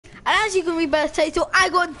as you can read by the title, I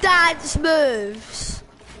got dance moves.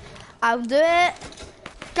 I'll do it.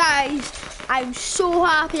 Guys, I'm so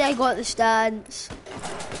happy I got this dance.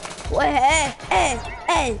 Hey.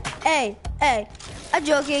 I'm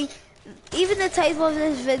joking. Even the title of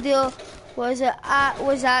this video was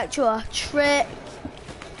actually a trick.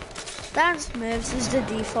 Dance moves is the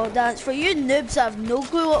default dance. For you noobs that have no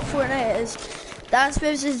clue what Fortnite is, dance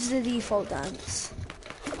moves is the default dance.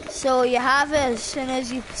 So you have it as soon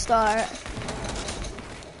as you start.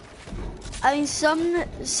 I mean, some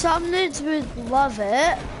noobs would love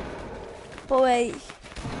it, but like,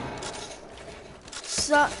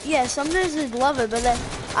 some noobs would love it, but then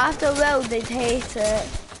after a while they'd hate it.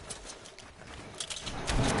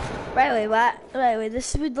 Right away,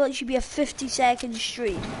 this would literally be a 50-second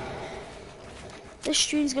stream. This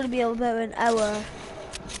stream's gonna be about an hour.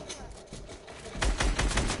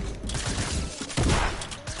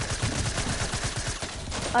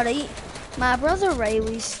 Alright, my brother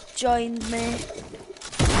Riley's joined me.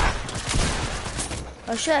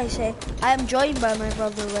 Or should I say, I am joined by my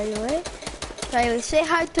brother Riley. Riley, say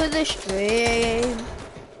hi to the stream.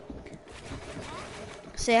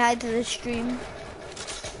 Say hi to the stream.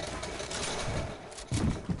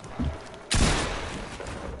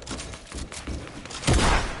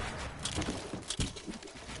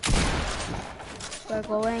 We're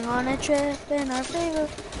going on a trip in our favor.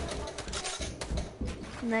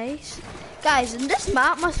 Nice. Guys, and this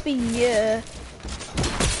map must be new.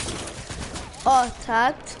 Oh,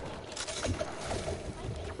 tagged.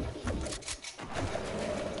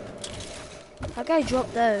 That guy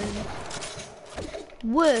dropped down.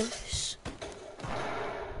 Worse.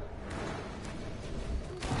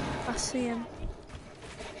 I see him.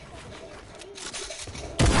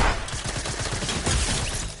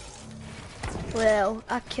 Well,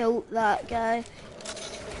 I killed that guy.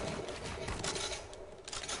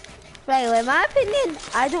 Right, in my opinion,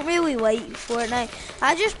 I don't really like Fortnite.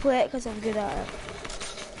 I just play it because I'm good at it.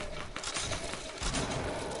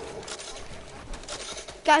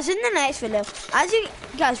 Guys, in the next video, as you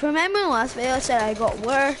guys remember in the last video I said I got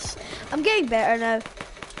worse. I'm getting better now.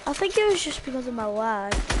 I think it was just because of my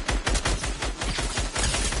lag.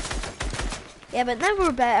 Yeah, but now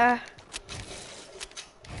we're better.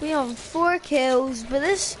 We have 4 kills, but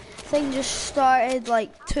this thing just started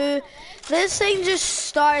like 2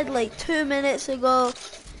 minutes ago.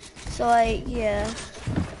 So like, yeah.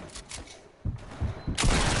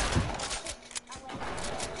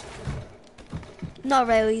 Not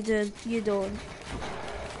really, dude. You don't.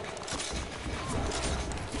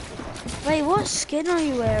 Wait, what skin are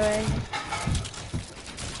you wearing?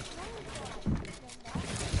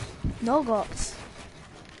 No guts.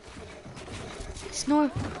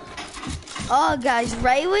 Snore. Oh, guys,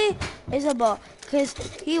 Riley is a bot because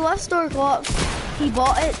he loves Snore Glocks. He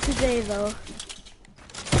bought it today though.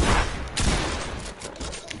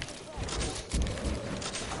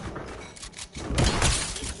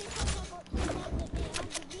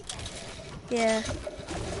 Yeah.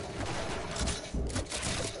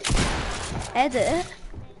 Edit it.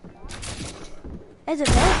 Edit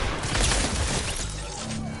it.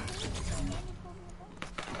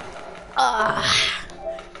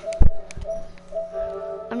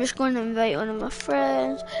 I'm just going to invite one of my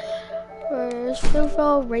friends. Where's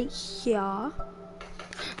Phil? Right here.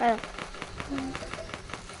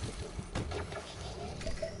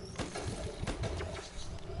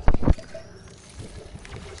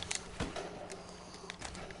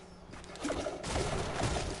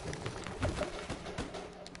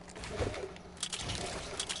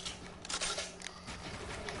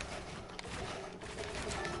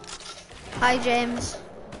 Hi, James.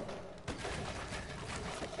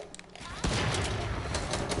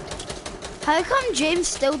 How come James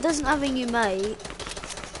still doesn't have a new mic?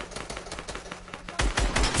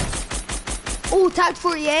 Oh, tag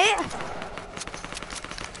 48.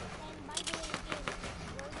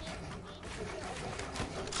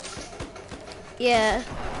 Yeah.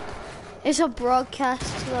 It's a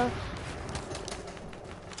broadcast though.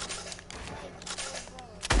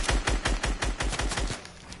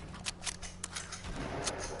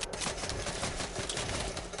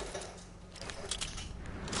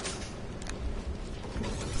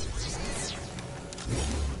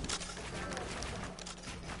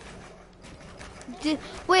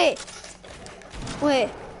 Wait.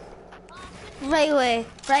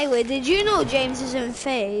 Riley, did you know James is in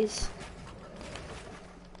phase?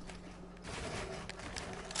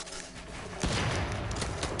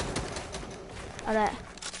 Alright.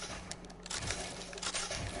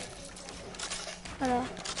 How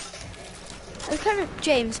can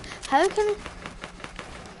James, how can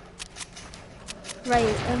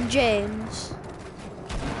Right, James.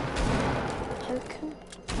 How can...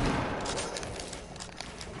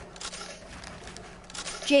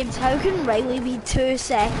 James, how can Riley be 2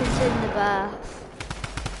 seconds in the bath?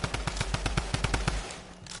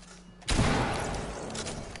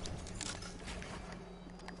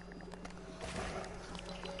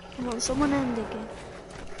 Come on, someone end again.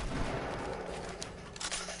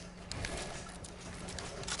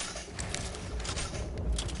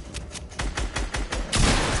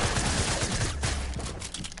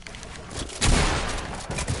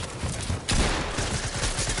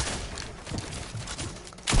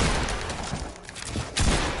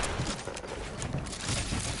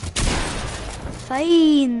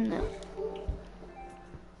 Fine.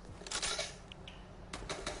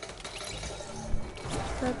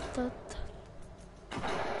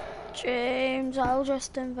 James, I'll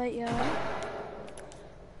just invite you out.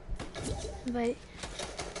 Invite.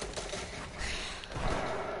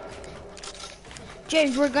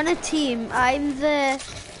 James, we're gonna team.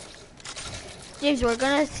 James, we're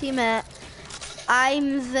gonna team it.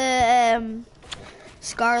 I'm the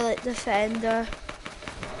Scarlet Defender.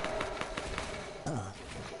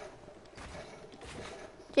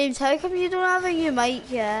 James, how come you don't have a new mic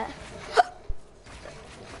yet?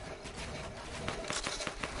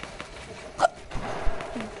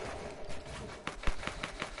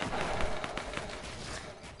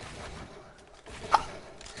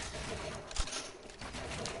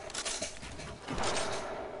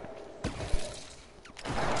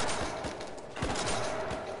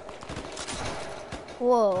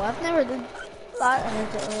 Whoa, I've never done that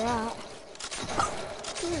like that.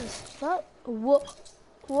 What is that? Whoa.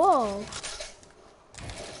 Whoa.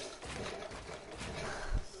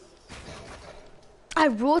 I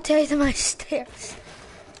rotated my stairs.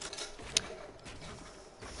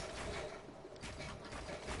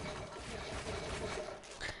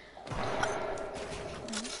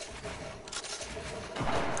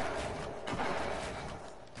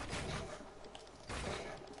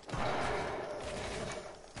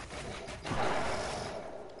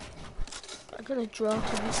 I got a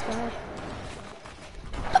drop in the sky.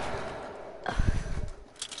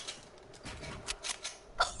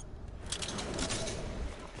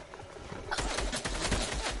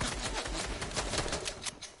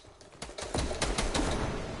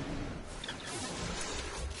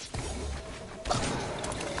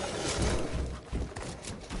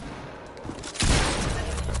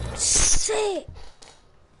 Sick!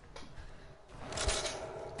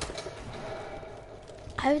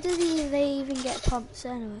 How did they even get pumps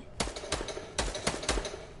anyway?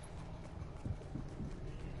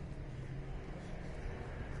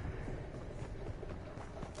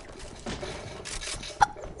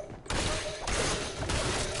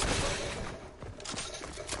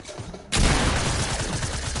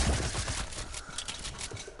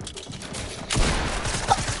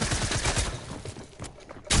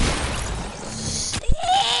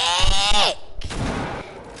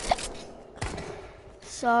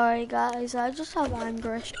 Sorry guys, I just have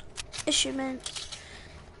anger issues.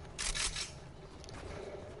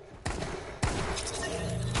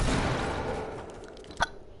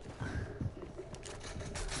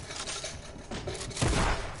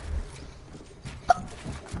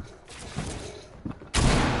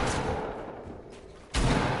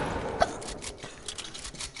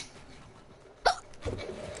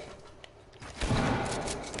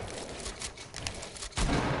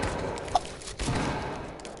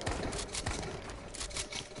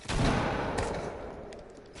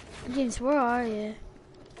 James, where are you?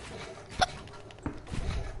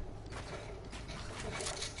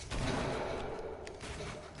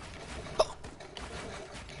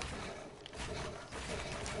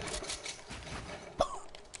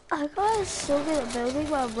 I got so good at building,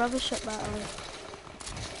 but I'm rubbish at battling.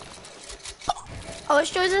 Oh, it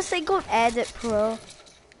shows this thing called Edit Pro.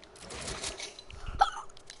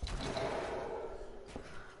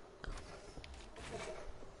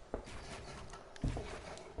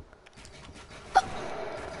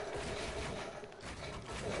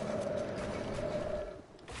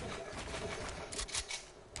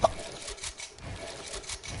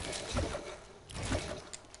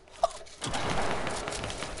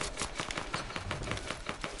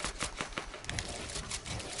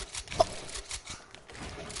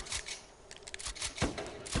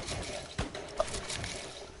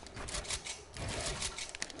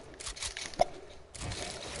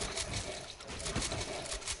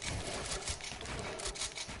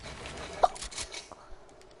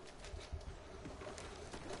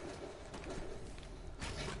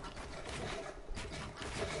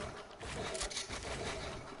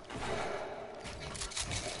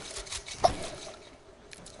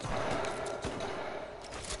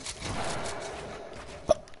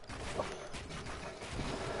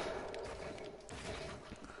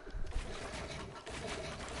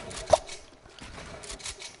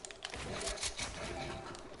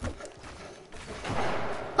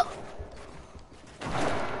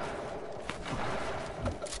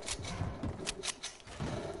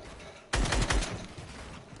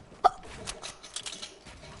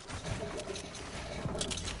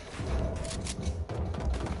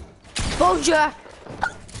 told ya.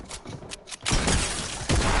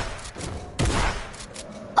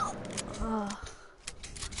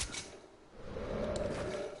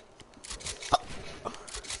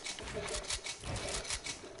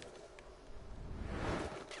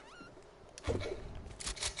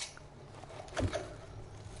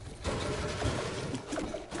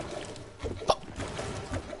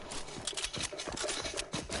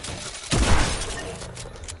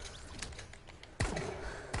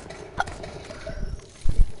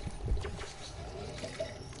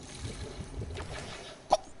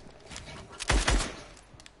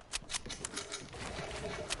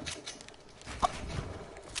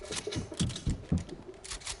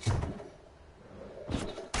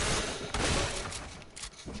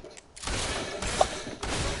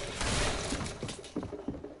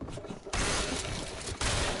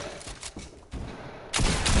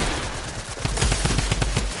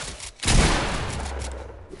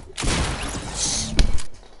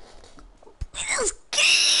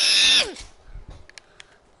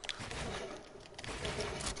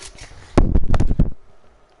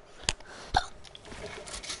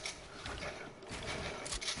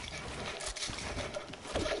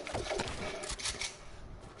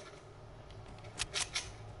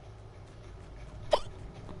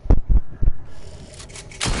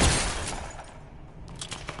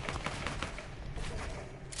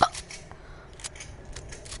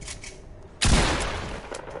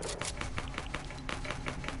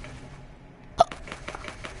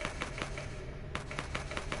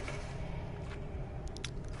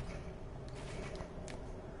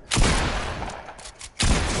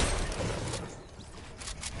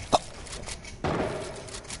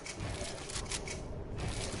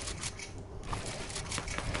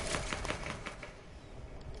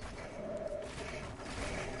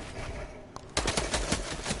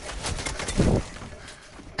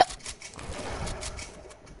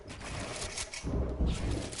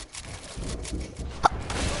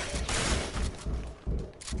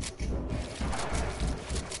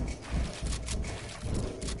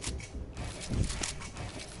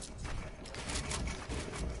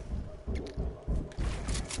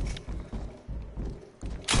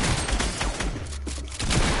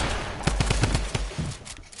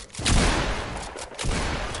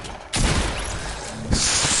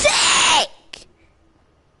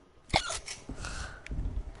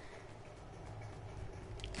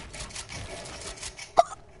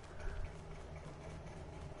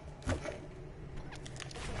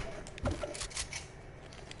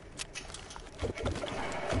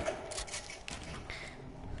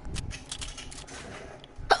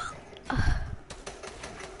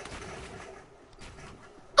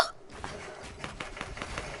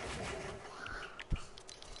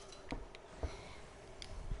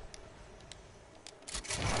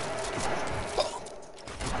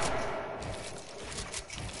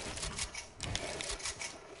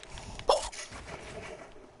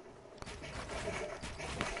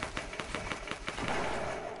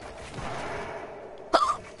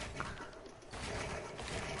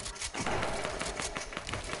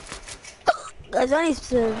 Guys, I need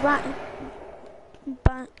to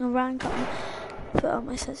rank up, put on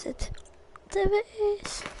my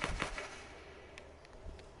sensitivities.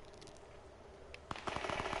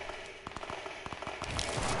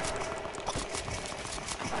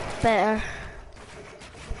 Better.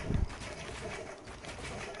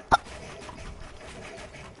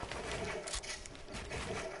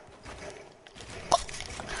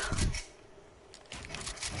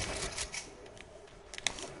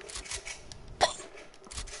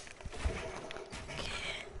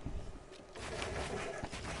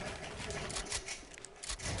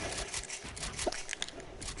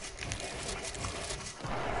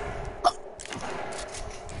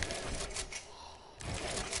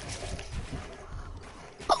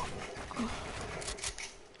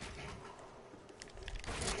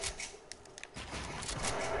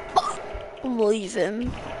 Leave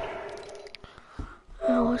him.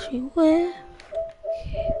 I'm watching where.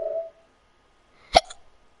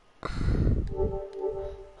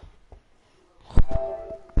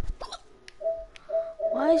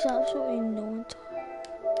 Why is absolutely no one talking?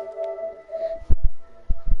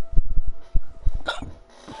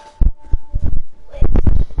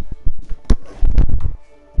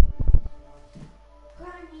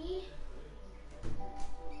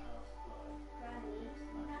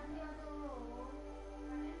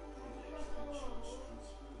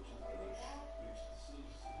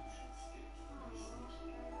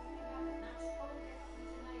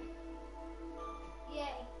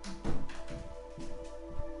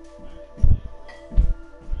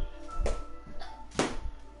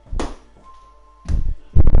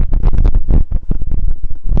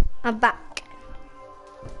 I'm back.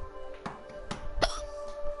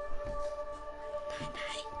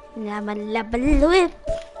 Now I'm a level whip.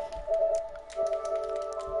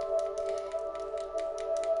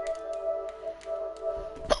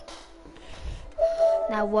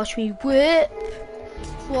 Now watch me whip.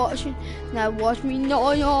 Watch me. Now watch me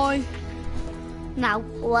no. Now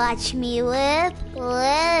watch me whip.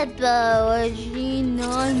 Whip. Watch me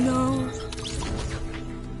no.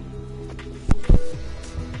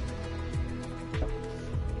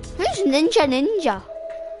 Who's Ninja?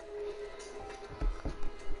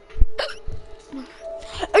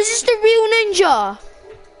 Is this the real ninja?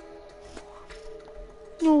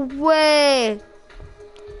 No way.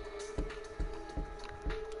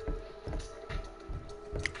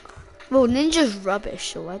 Well, ninja's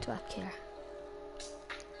rubbish, so why do I care?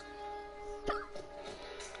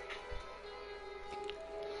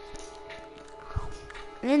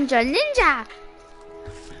 Ninja!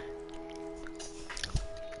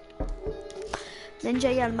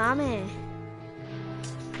 Ninja your mommy.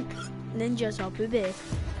 Ninja's our baby.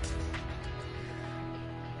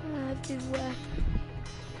 Everywhere.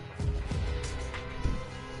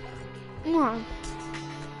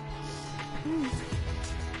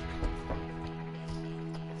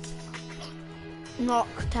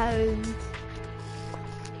 Knockdown.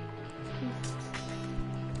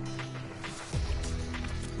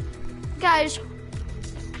 Guys,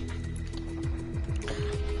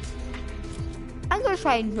 I'm gonna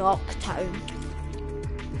try Knockdown.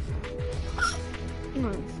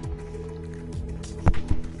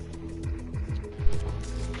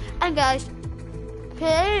 And guys,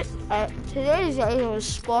 today's video is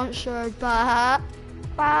sponsored by.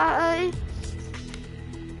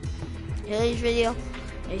 Today's video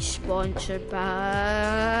is sponsored by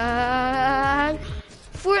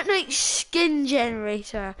Fortnite Skin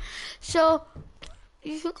Generator. So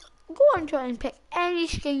you can go on to and pick any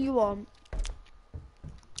skin you want.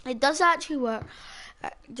 It does actually work.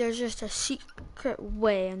 There's just a secret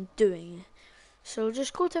way of doing it. So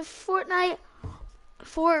just go to Fortnite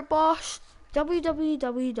Fortboss,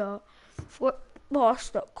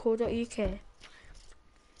 www.fortboss.co.uk,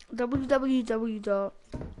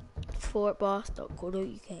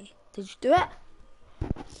 www.fortboss.co.uk. Did you do it?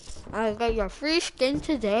 I got your free skin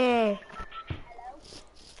today.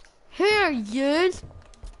 Here, you.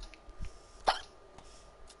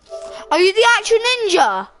 Are you the actual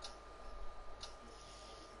ninja?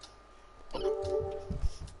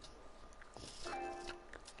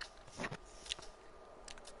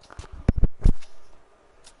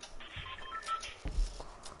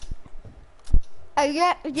 Are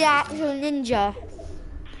you the actual ninja?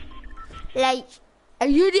 Like, are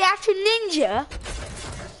you the actual ninja?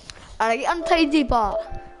 Alright, untidy bot.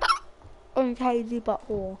 Untidy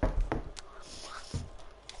butthole.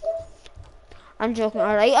 I'm joking,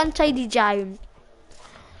 alright? Untidy giant.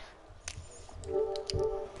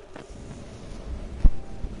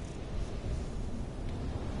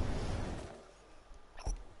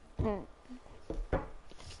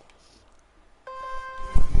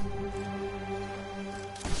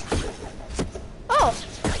 Oh!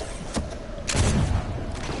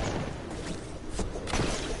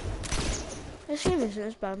 This game isn't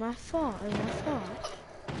as bad as I thought.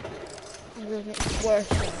 I'm gonna get worse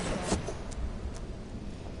than I thought.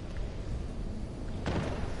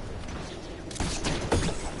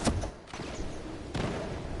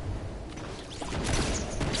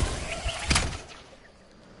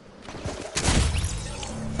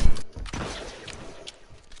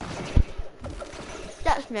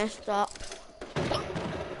 That's messed up.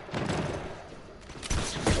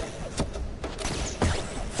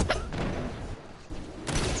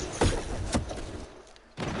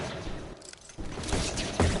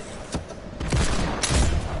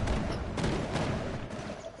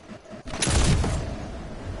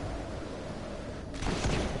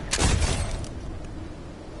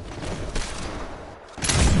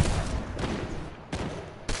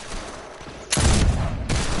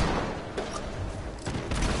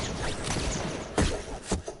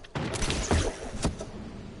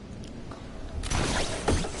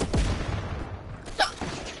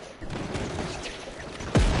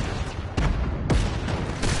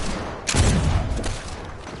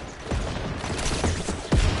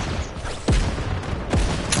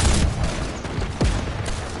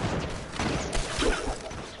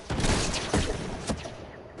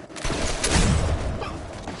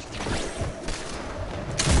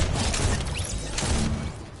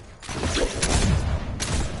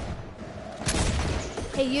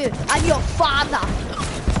 Hey you, I'm your father.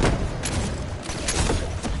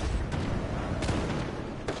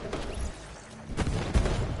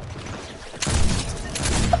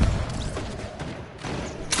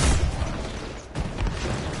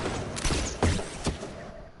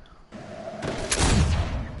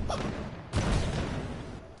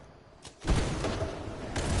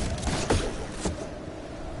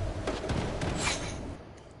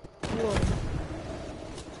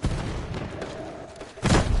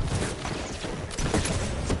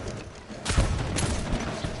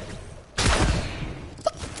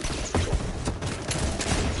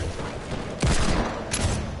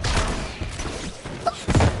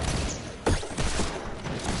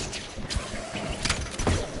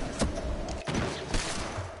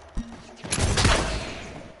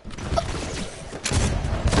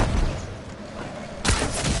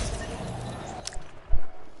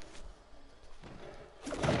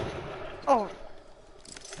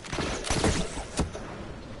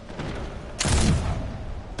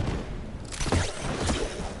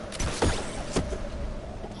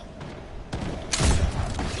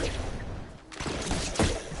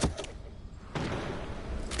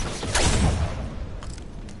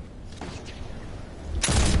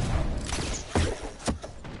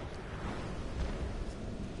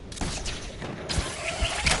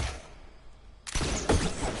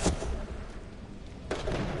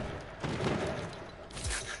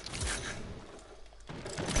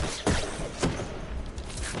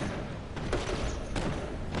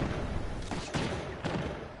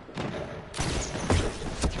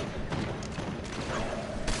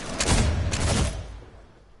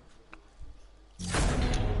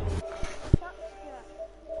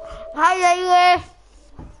 Hi, Layla.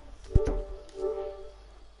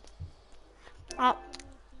 Oh.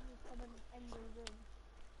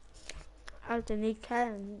 How did he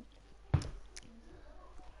can?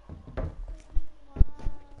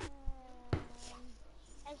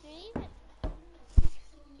 There's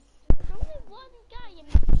only one guy in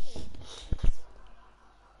the team.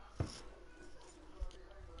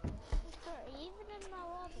 Is there even in my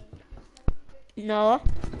lobby? No.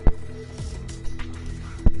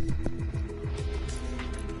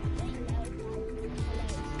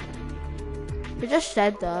 You just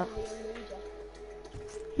said that.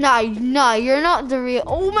 No, you're not the real.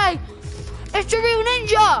 Oh my! It's the real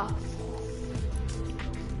ninja!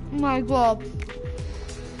 Oh my god.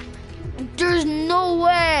 There's no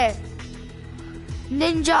way!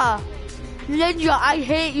 Ninja! Ninja, I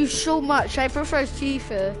hate you so much. I prefer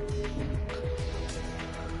Tifa.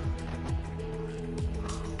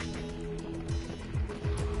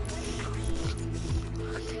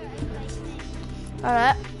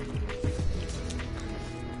 Alright.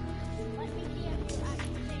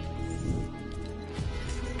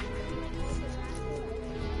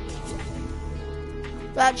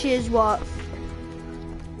 That is what?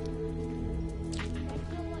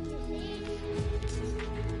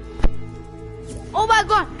 Oh my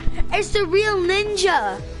god! It's the real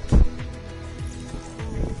ninja!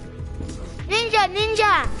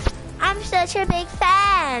 Ninja! I'm such a big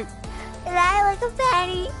fan! And I like a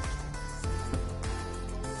fatty.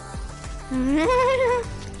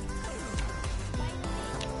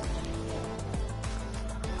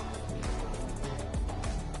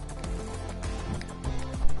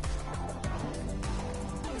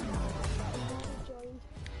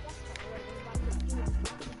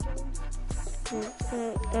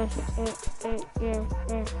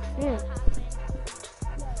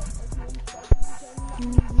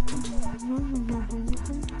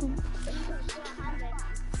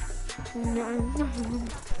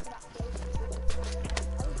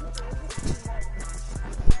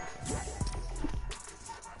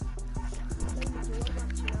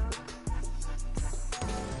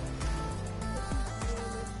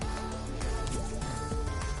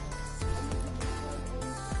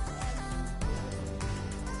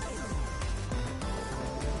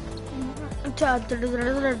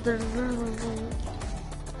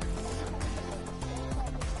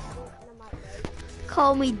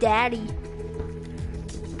 Call me daddy. No.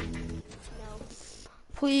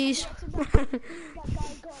 Please. Have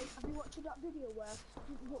you watched that video where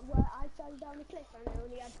I fell down a cliff and I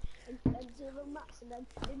only had 0 mats and then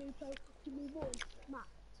the new place to move on mats?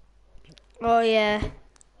 Oh yeah.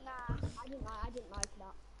 Nah, I didn't like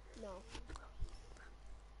that. No.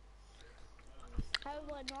 How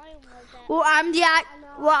annoying was that? Well,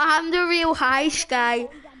 I'm the real heist guy. I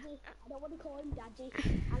don't want to call him Daddy.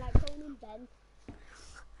 I like calling him Ben.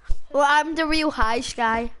 Well, I'm the real heist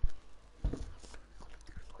guy.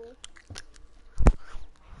 Cool.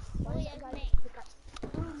 Oh, yeah, mate.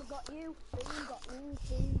 Boom, got you. Boom, got you.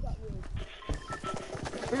 Boom, got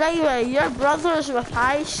you. Anyway, your brother's with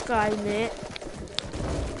heist guy, mate.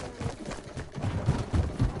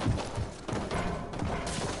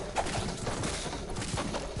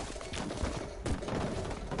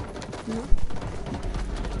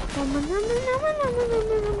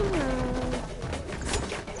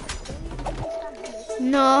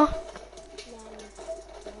 No.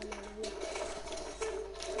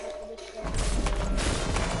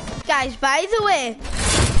 Guys, by the way,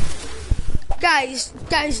 guys,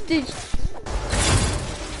 did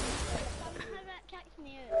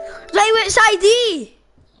like which ID?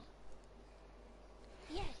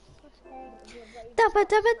 Yes.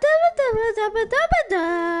 No.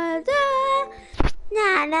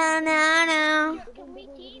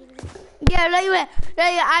 Yeah, right,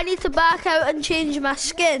 I need to back out and change my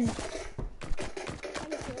skin.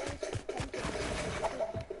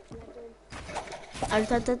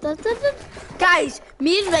 Guys,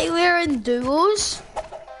 me and Riley are in duos.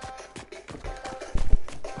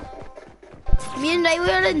 Me and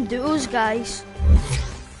Riley are in duos, guys.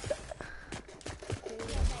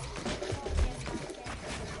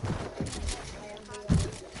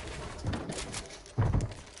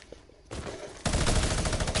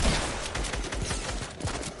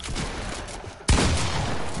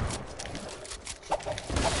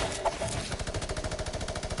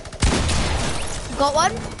 Got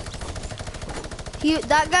one.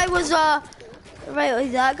 That guy was right.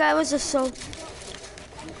 That guy was a so.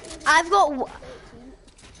 I've got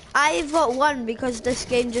one because this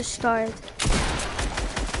game just started.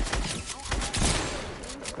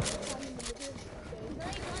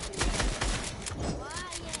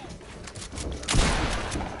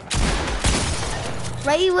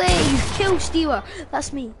 Right away, you kill Steeler.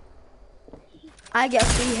 That's me. I get a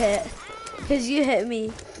free hit. Because you hit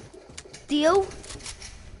me. Deal?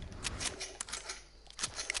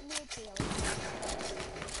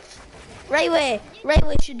 Right away,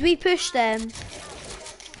 should we push them?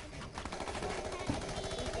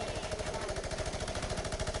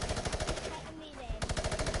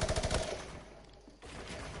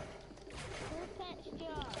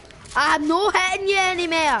 I'm not hitting you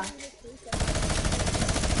anymore.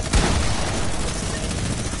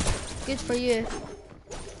 Good for you.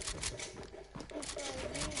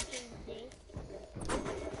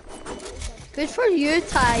 Good for you,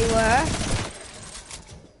 Tyler.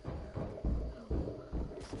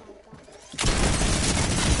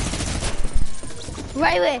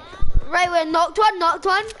 Right away, knocked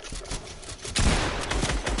one.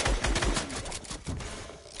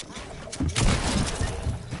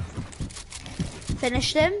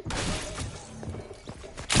 Finished him.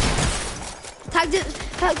 Tagged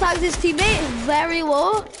his teammate very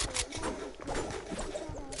low.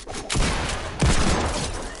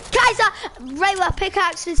 Guys, right away,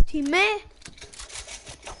 pickaxe his teammate.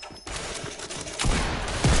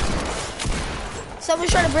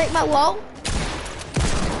 Someone's trying to break my wall.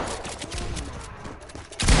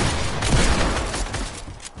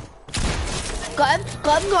 Got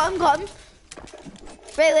him.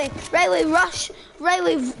 Riley, rush.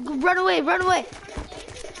 Riley, run away. Riley,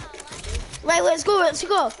 let's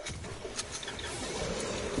go.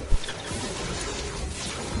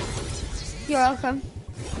 You're welcome.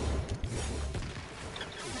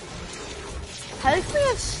 How can we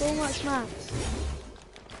have so much maps?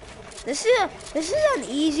 This is an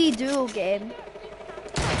easy duo game.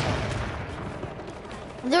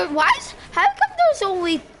 How come there's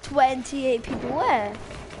only 28 people left?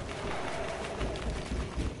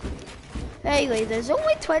 Anyway, there's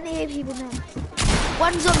only 28 people now.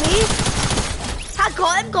 One's on me. I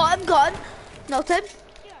got him. Knocked him.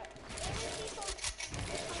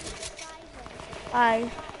 Aye.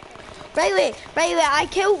 Right, I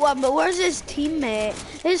killed one, but where's his teammate?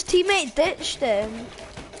 His teammate ditched him.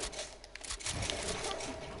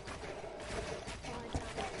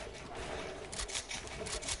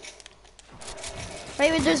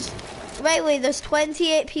 There's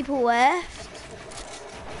 28 people left.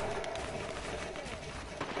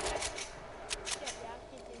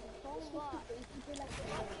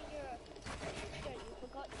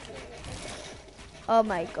 Oh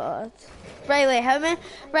my god. Riley, how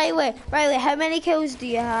many kills do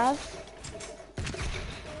you have?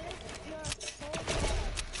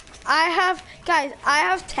 I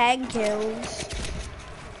have 10 kills.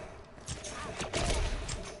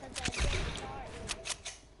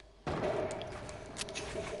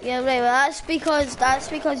 Yeah, Riley, that's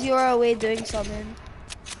because you're away doing something.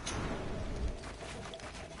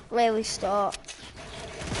 Riley, stop.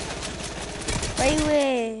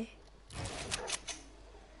 Riley.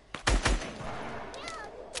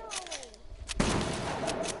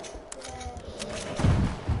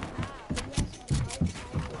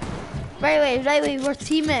 Riley, we're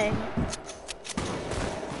teaming.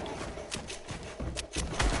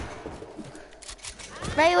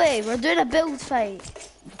 Riley, we're doing a build fight.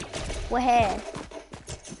 We're here.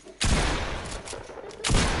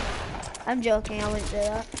 I'm joking, I wouldn't do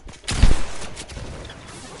that.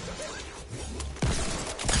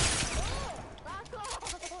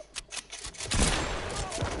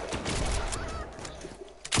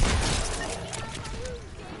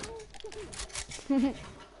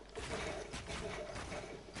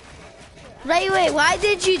 Riley, why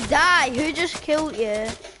did you die? Who just killed you?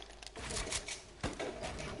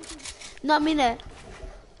 No, I mean it.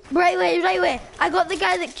 Riley, I got the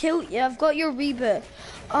guy that killed you. I've got your reboot.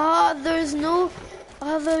 There's no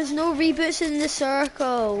reboots in the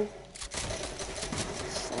circle.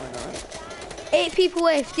 8 people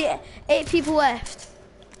left. Yeah, 8 people left.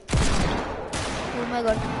 Oh my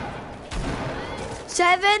god.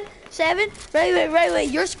 7. Riley,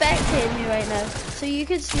 you're spectating me right now, so you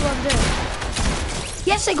can see what I'm doing.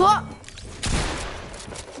 Yes, I got.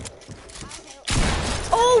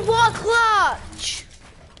 Oh, what a clutch!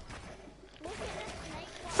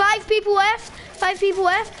 5 people left.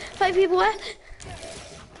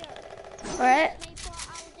 Alright.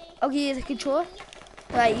 I'll give you the controller.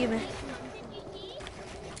 Right, you man.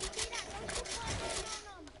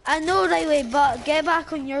 I know, Riley, but get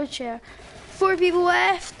back on your chair. 4 people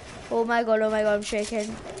left. Oh my god, I'm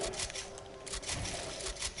shaking.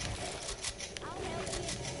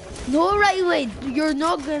 No, Riley, you're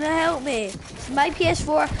not gonna help me. It's my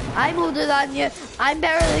PS4, I'm older than you, I'm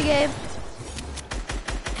better at the game.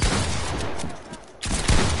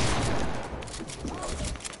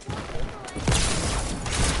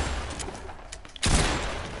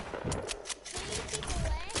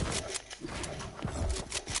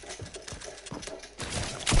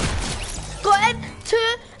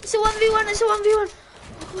 It's a 1v1, it's a 1v1.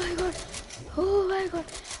 Oh my god. Oh my god.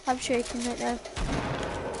 I'm shaking right now.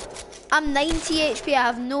 I'm 90 HP, I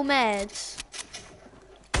have no meds.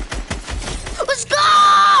 Let's go!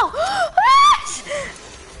 Yes!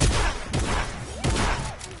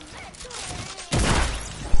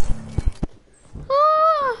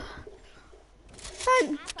 Oh,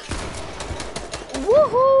 thank.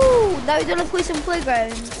 Woohoo! Now we're gonna play some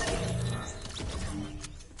playgrounds.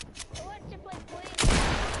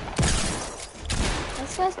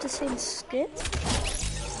 That's the same skit.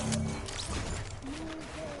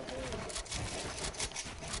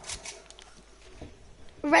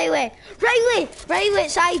 Riley,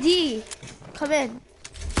 it's ID. Come in.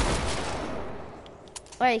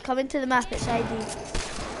 Alright, come into the map, it's ID.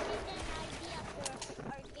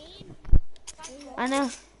 I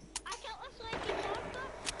know.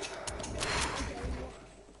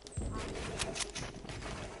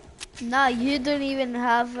 Nah, you don't even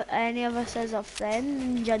have any of us as a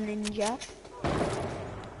friend, Ninja.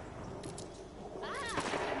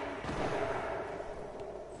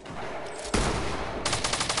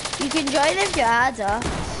 You can join if you add us.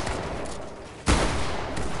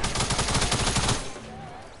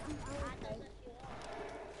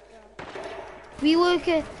 We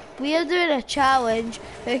are doing a challenge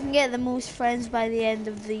who can get the most friends by the end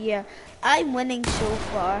of the year. I'm winning so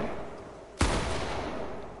far.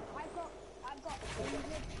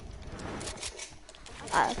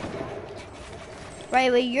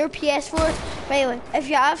 Riley, your PS4, Riley, if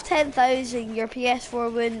you have 10,000, your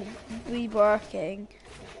PS4 wouldn't be working.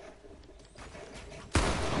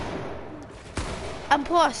 And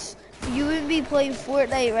plus, you wouldn't be playing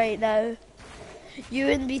Fortnite right now. You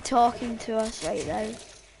wouldn't be talking to us right now.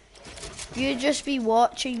 You'd just be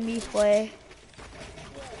watching me play.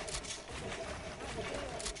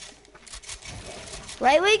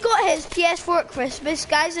 Riley got his PS4 at Christmas,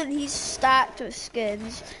 guys, and he's stacked with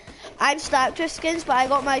skins. I'm stacked with skins, but I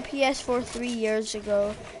got my PS4 3 years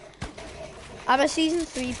ago. I'm a Season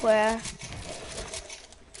 3 player.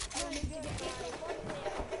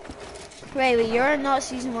 Riley, you're not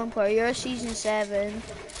Season 1 player, you're a Season 7.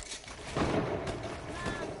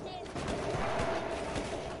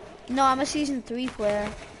 No, I'm a Season 3 player.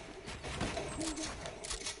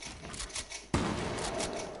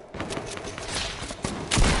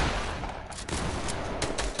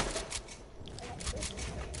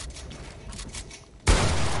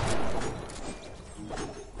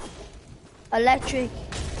 Electric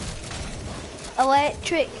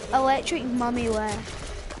mummy wear.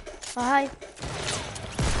 Oh, hi.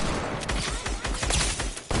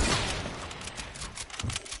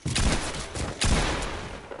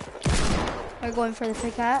 We're going for the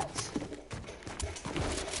pickaxe.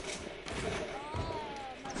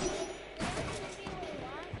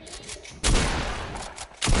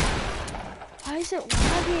 Why is it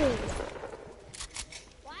laggy?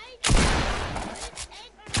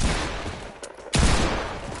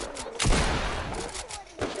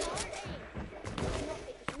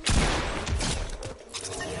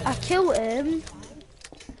 I killed him.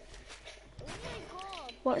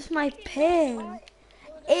 What's my ping?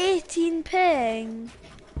 18 ping.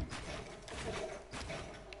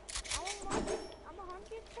 I'm 100%.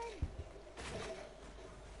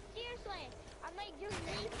 Seriously, I might just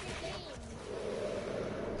leave the game.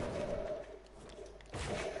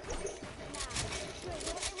 Nah, sure, you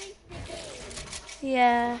want to leave the game?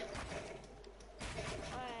 Yeah.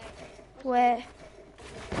 Alright. Wait.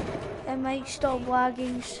 It might stop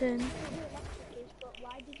lagging soon. But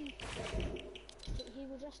why did he? He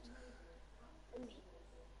was just.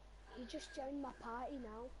 He just joined my party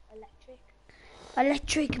now.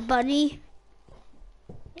 Electric Bunny.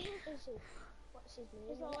 What's his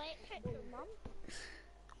name? Is Electric your mum?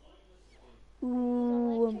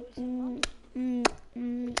 Ooh.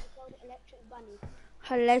 Electric Bunny.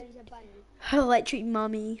 Electric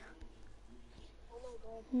Mummy. Oh my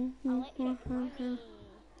god. Electric Bunny.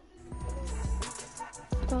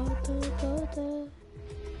 Da, da, da, da.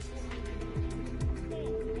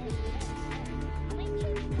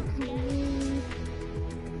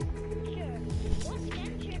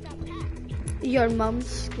 Your mum's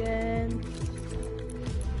skin.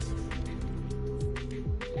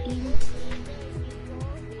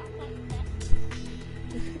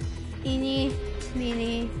 Eeny,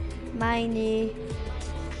 meeny, miny,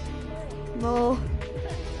 mo.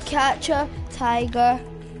 Catch a tiger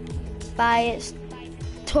by its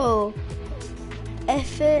toe.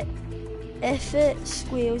 If it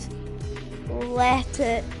squeals, let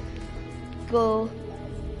it go.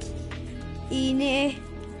 Eeny,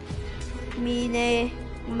 meeny,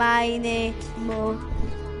 miny, mo.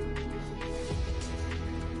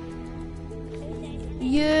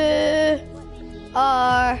 You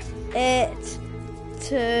are it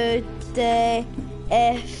today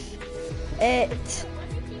if it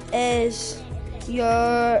is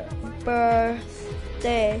your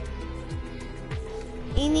birthday.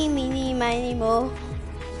 Eeny, meeny, miny, mo.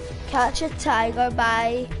 Catch a tiger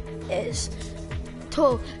by its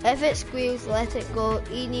toe. If it squeals, let it go.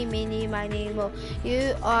 Eeny, meeny, miny, mo.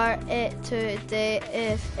 You are it today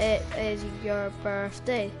if it is your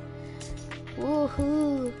birthday.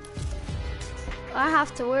 Woohoo! I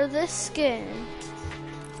have to wear this skin.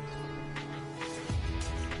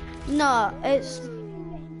 No, it's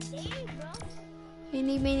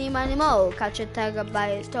eeny, meeny, miny, mo. Catch a tiger by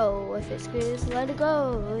its toe. If it squeals, let it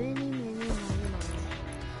go. Eeny, meeny, miny,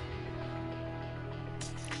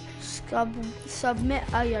 mo. Submit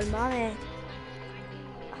your money.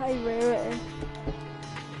 I wear it.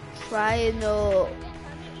 Try no.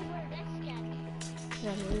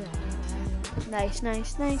 Nice,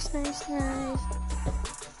 nice, nice, nice, nice.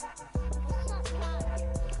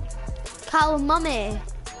 Calamummy.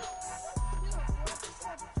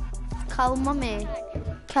 Calamummy.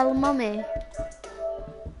 Calamummy.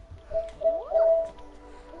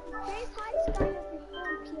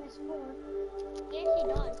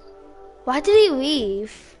 Why did he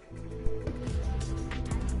leave?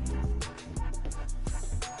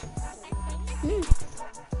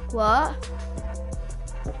 What?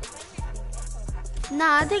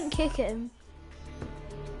 Nah, I didn't kick him.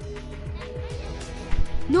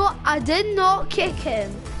 No, I did not kick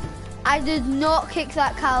him. I did not kick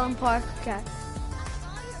that Callum Parker.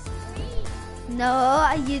 No,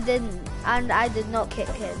 you didn't. And I did not kick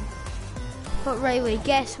him. But Riley,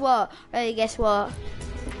 guess what? Riley, guess what?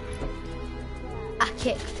 I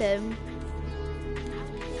kicked him.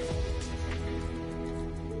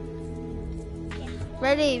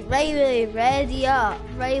 Ready, Riley, ready up.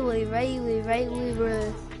 Riley, Riley, Riley,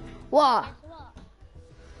 Riley. What?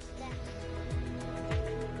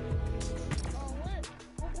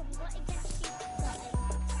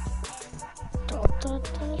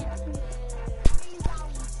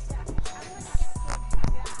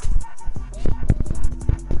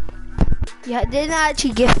 Yeah, it didn't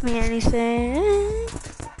actually give me anything.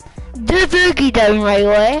 Do boogie down,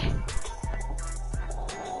 Riley.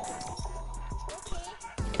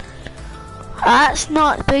 That's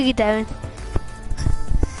not boogie down.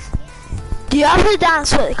 Do you have the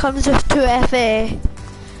dance that comes with 2FA?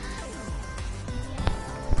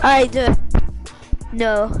 Alright, do it.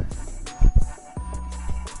 No.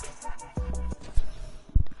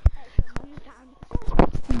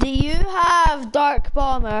 Do you have Dark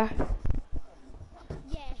Bomber?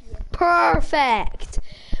 Perfect.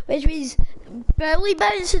 Which means Belly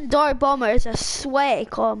Bounce and Dark Bomber is a sweaty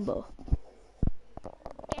combo.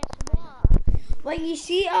 When you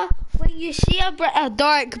see a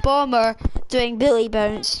Dark Bomber doing Belly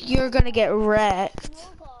Bounce, you're gonna get wrecked.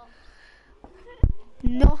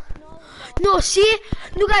 No, guys,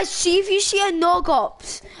 see if you see a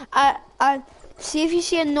Nogops, see if you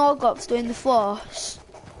see a Nogops doing the floss,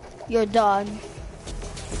 you're done.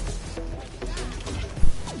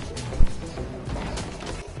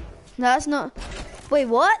 That's not. Wait,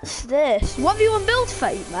 what's this? 1v1 build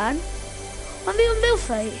fight, man. 1v1 build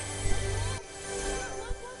fight.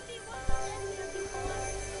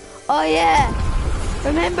 Oh yeah.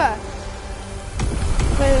 Remember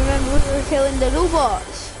we were killing the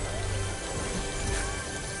robots.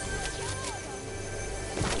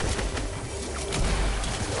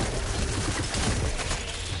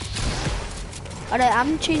 Alright,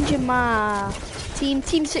 I'm changing my team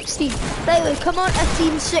 16. Right, come on, a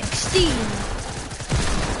team 16.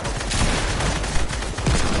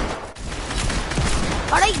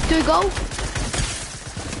 Alright, do go.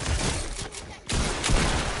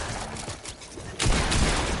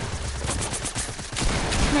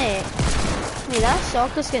 Mate, that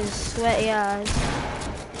soccer skin's sweaty as.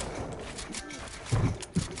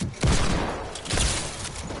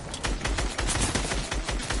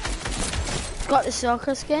 Got the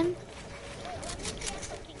soccer skin.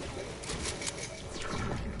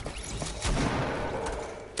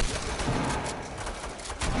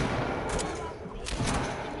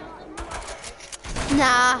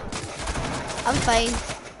 Nah, I'm fine.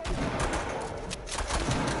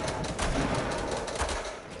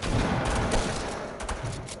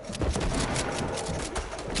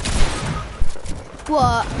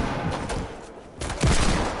 What?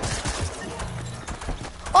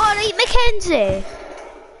 Alright, Mackenzie.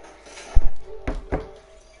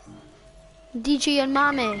 DJ and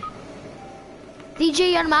Mommy.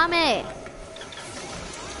 DJ and Mommy.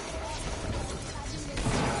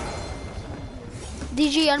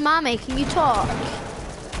 DJ and Mommy, can you talk?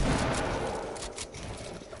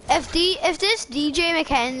 if this DJ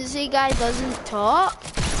Mackenzie guy doesn't talk,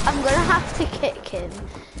 I'm gonna have to kick him.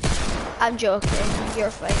 I'm joking.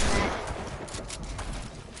 You're fine, mate.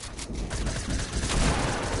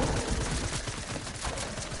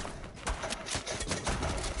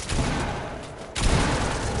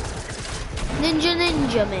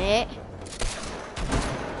 Ninja, mate.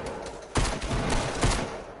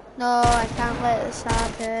 No, I can't let this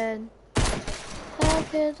happen. How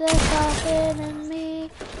could this happen to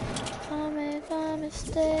me? I made my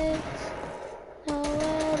mistakes.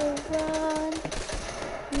 Nowhere to run.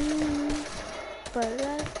 But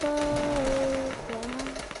life goes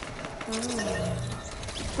on.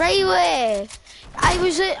 Railway. I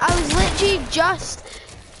was literally just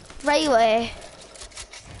railway.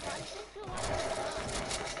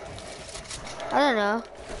 I don't know.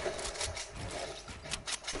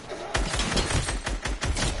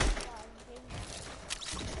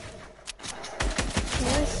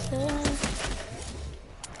 Yes, sir.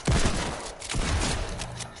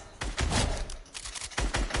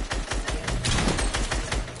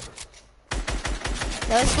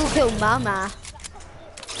 Let's go kill Mama.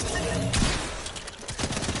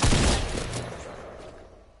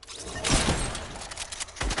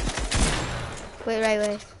 Wait,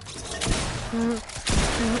 right.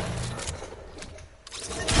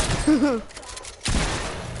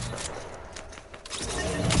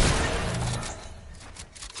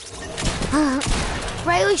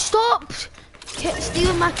 Riley, stop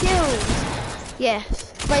stealing my kills.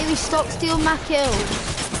 Yes, Riley, stop stealing my kills.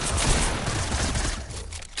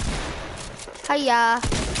 Hiya.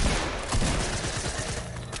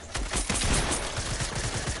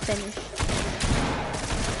 Finish.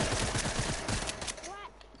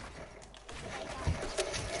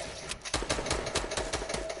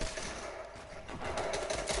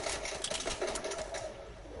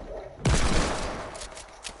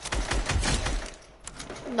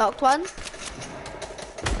 Knocked one.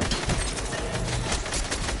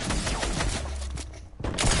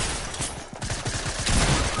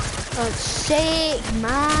 God's sake,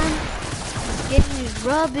 man. This game is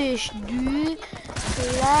rubbish, dude.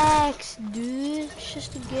 Relax, dude. It's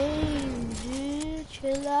just a game, dude.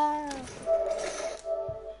 Chill out.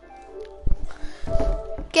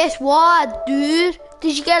 Guess what, dude?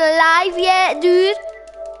 Did you get alive yet, dude?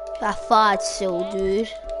 I thought so, dude.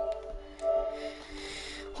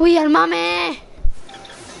 We are mommy.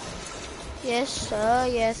 Yes sir,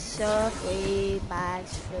 3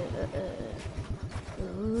 bags for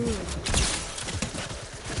ooh.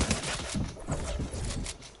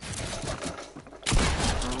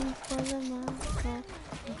 For the market.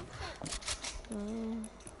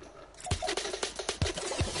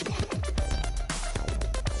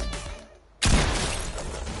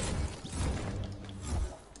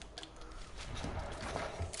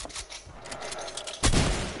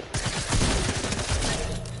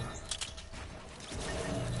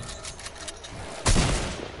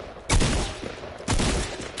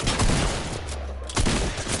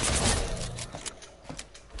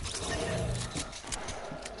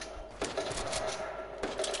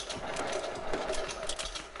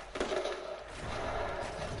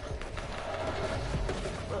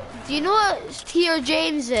 Do you know what tier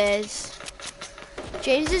James is?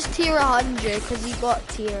 James is tier 100 because he got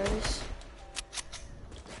tiers.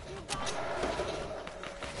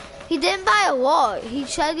 He didn't buy a lot. He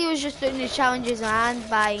said he was just doing the challenges and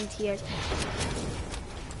buying tiers.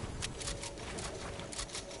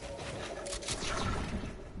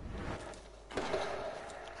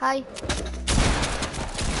 Hi.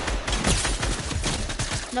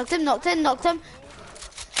 Knocked him.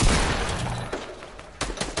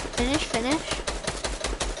 Finish.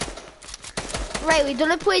 Right, we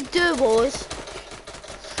don't play duos.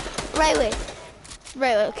 Right,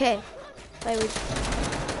 okay.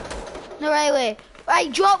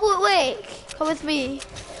 Right, drop Wood Lake. Come with me.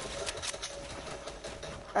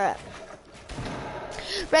 Alright.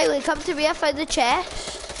 Right, come to me, I found the chest.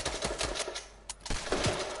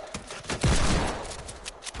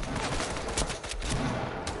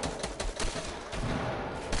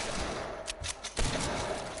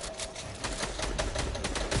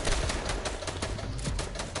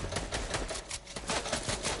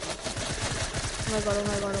 Oh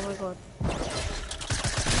my god.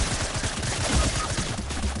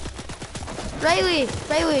 Riley,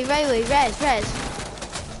 res.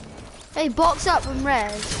 Hey, box up and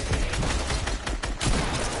res.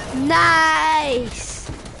 Nice!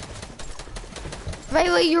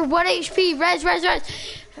 Riley, you're 1 HP, res.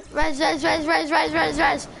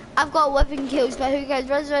 I've got 11 kills, but who cares?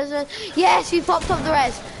 Res. Yes, we popped up the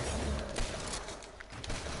res.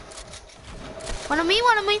 One on me,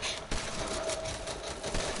 one on me.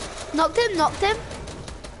 Knocked him, knocked him.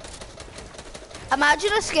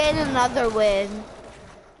 Imagine us getting another win.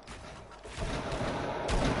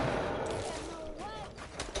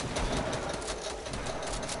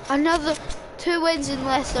 Another 2 wins in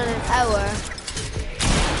less than an hour.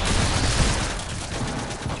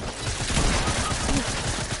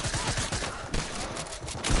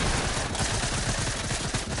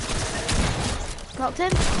 Knocked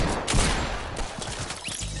him.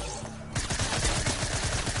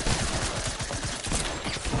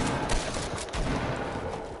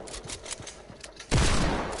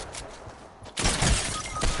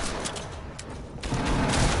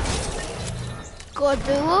 Got a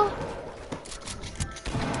duo.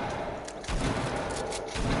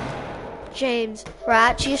 James, we're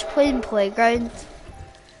actually just playing Playground.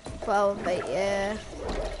 Well, but yeah.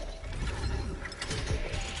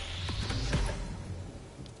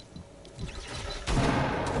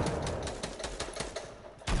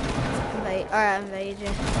 Alright, I invade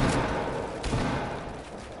you.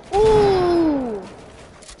 Ooh!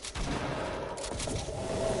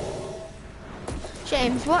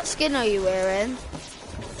 James, what skin are you wearing?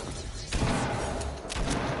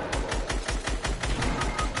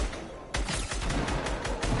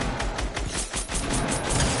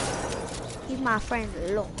 He's my friend,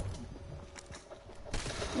 look.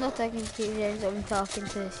 Not talking to you, James, I'm talking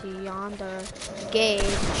to this yonder.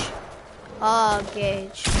 Gage. Oh,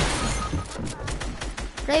 Gage.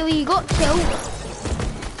 Riley, you got killed.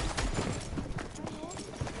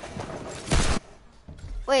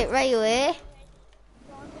 Wait, Riley?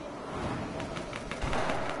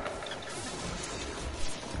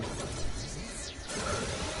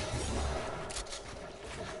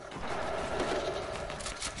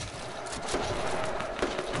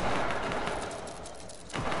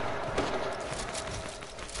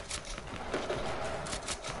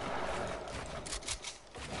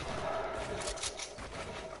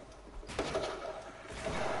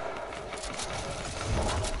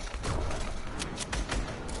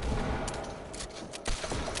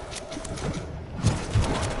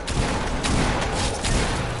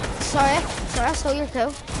 Sorry, I stole your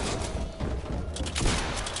kill.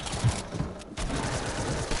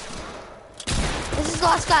 This is the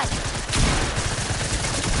last guy.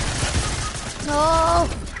 No.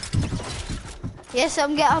 Yes,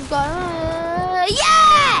 I've got. Yes!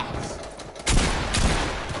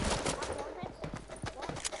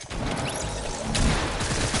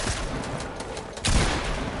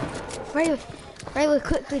 Riley,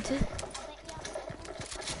 quickly.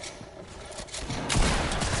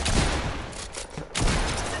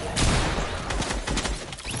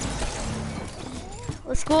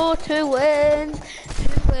 Let's go, 2 wins,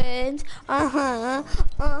 2 wins,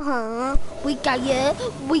 we got you,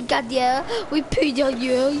 we put on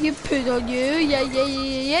you put on you,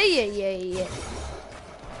 yeah.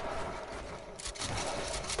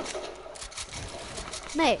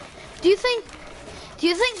 Mate, do you think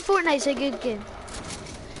Fortnite's a good game?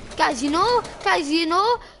 Guys, you know,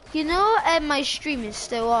 my stream is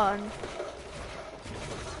still on.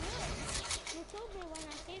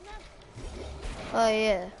 Oh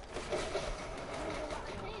yeah.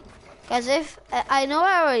 Guys, I know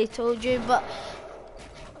I already told you, but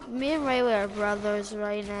me and Riley are brothers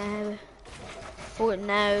right now. For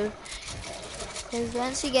now. Because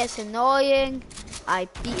once he gets annoying, I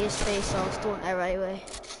beat his face off, don't I, Riley?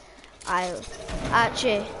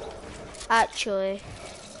 Actually,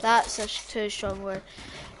 that's a too strong word.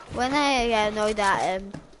 When I get annoyed at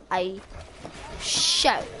him, I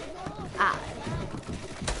shout at him.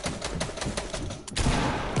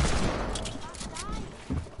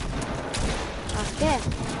 Okay.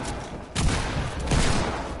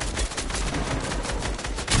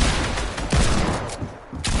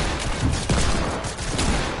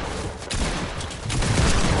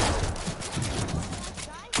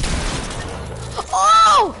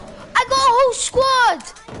 Oh! I got a whole squad!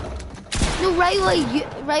 No, Riley,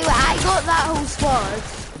 I got that whole squad.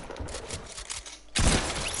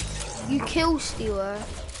 You kill stealer.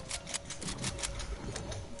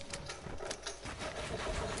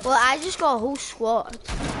 Well, I just got a whole squad.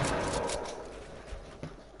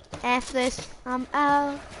 F this, I'm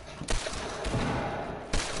out.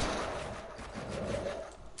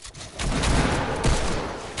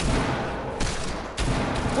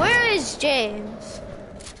 Where is James?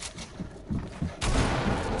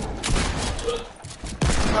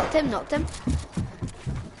 Knocked him.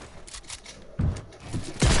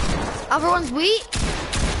 Other one's weak.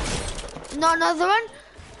 Not another one.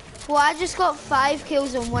 Well, I just got 5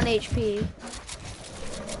 kills and 1 HP.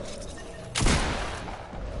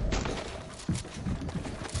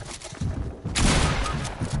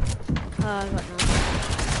 Oh, I got no.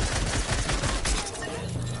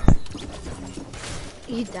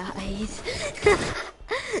 You died.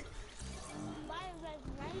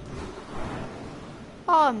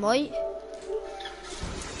 Oh, I might.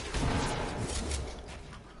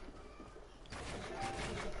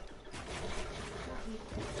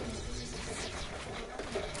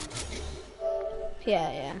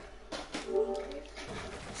 Yeah.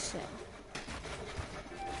 So.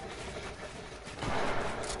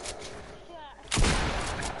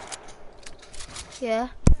 Yeah.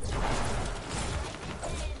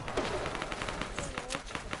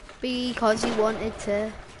 Because he wanted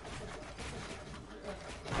to.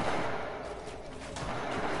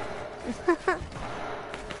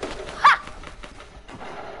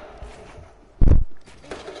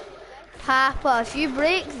 Papa, if you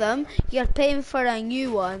break them, you're paying for a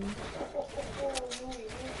new one.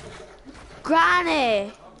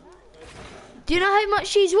 Granny! Do you know how much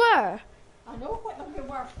she's worth? I know what they're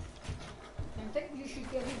worth. I think you should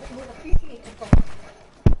get a bit more appreciated for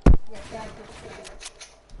your dad.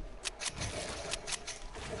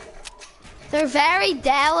 They're very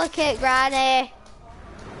delicate, Granny.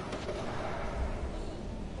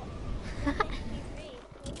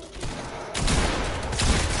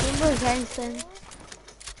 Rainbow Jensen.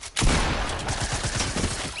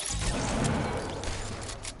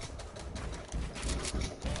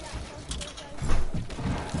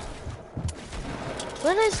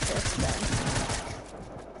 What is this then?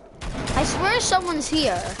 I swear someone's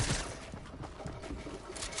here.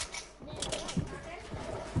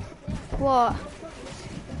 What?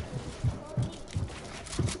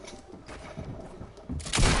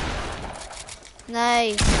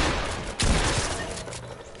 Nice.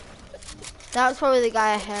 That was probably the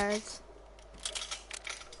guy I heard.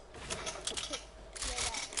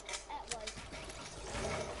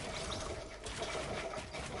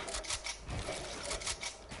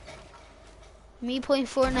 Me playing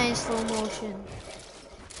Fortnite in slow motion.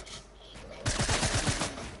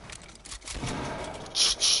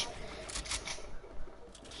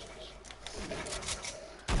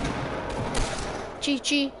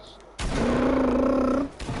 Chi-chi.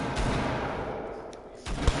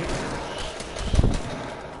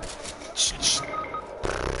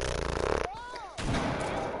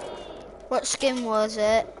 What skin was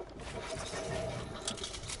it?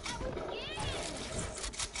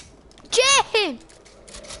 Jim!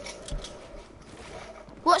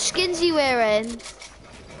 What skin's he wearing?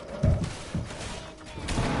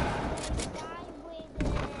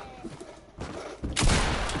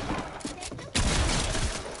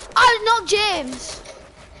 Oh, not James!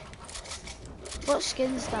 What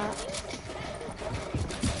skin's that?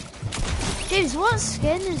 James, what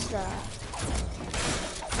skin is that?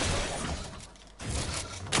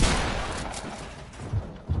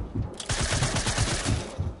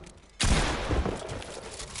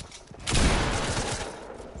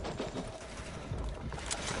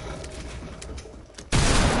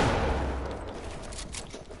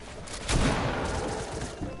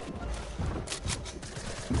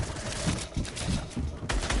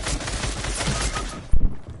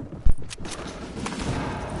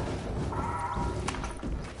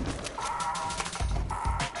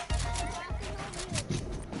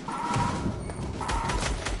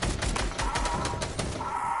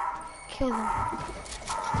 Kill them.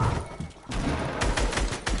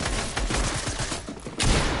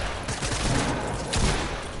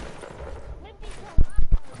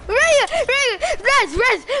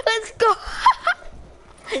 Res, let's go.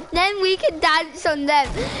 Then we can dance on them.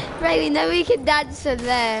 Riley, then we can dance on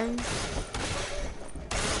them.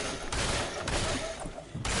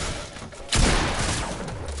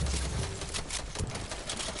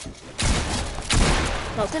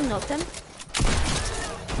 Knocked him.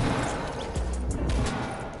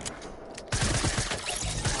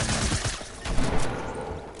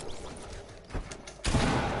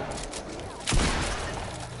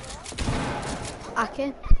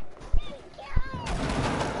 Okay.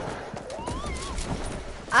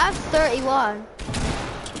 I have 31.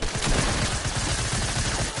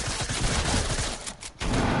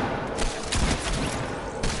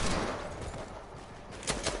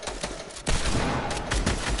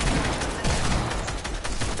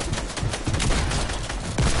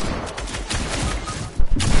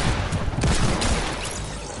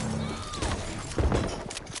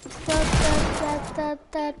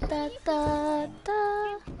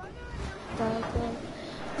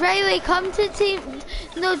 Riley, come to team.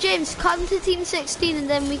 No, James, come to team 16, and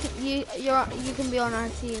then we can, you can be on our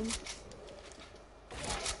team.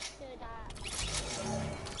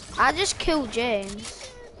 I just killed James.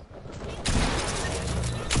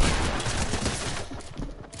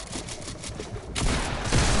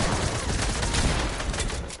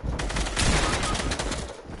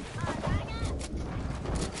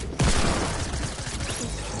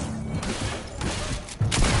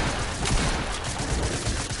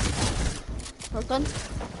 Gun.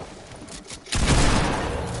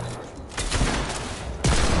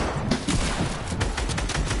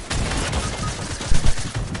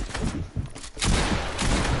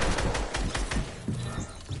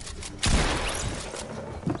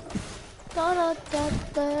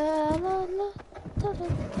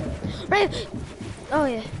 Right. Oh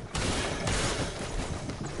yeah.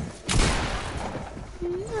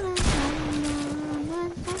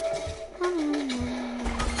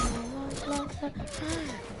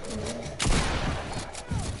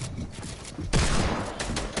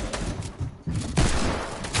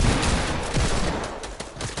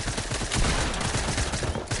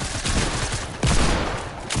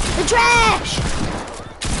 The trash!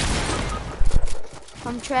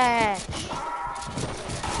 I'm trash.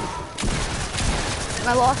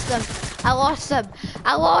 I lost them. I lost them.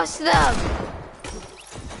 I lost them.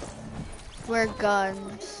 We're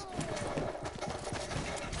guns.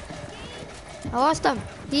 I lost them.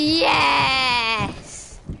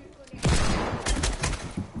 Yes!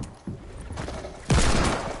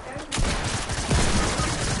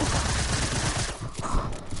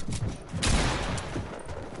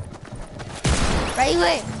 Right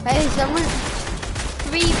away. Hey, someone.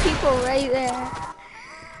 3 people right there.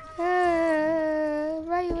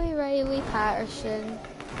 Riley Patterson.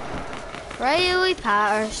 Riley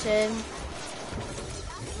Patterson.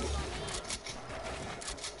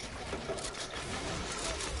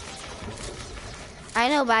 I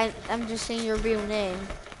know, but I'm just saying your real name.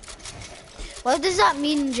 What does that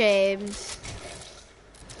mean, James?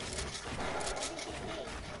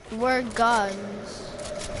 We're guns.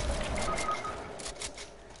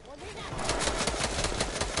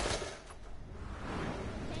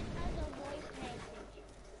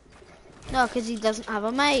 No, because he doesn't have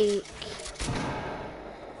a mic.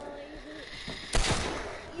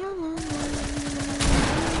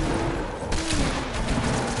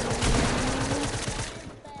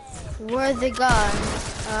 We're the guns.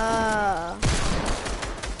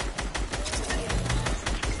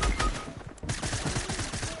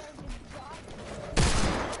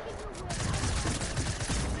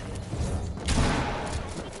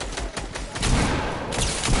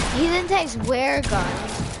 He then takes we're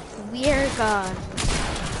guns. We're guns.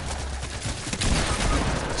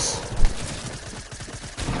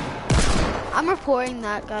 I'm reporting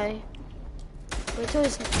that guy. Wait till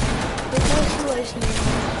his name.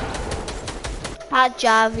 That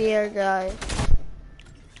Javier guy.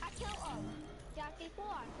 I killed him. Jack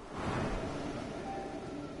before.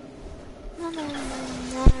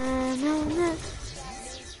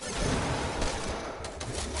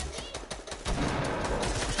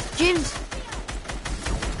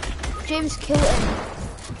 James, kill him.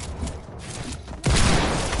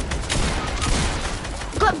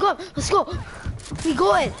 Go, let's go. We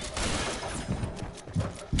got it.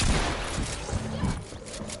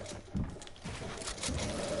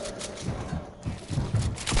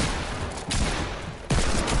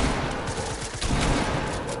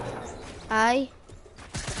 Aye.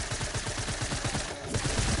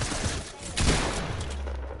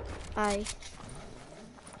 Aye.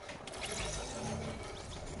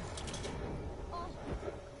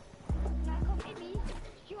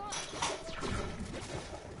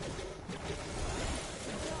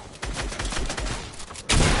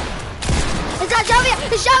 It's not Javier!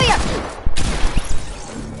 It's Javier!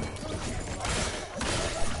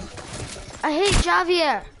 I hate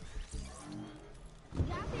Javier.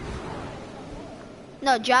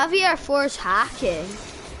 No, Javier 4 is hacking.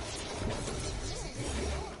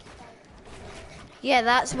 Yeah,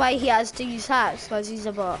 that's why he has to use hacks, because he's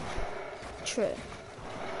a bot. True.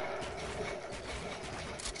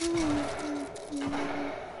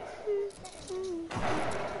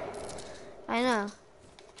 I know.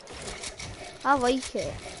 I like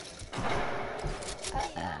it.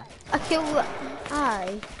 I kill the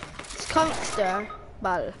eye. It's Conkster.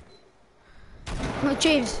 Well. Oh,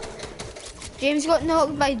 James. James got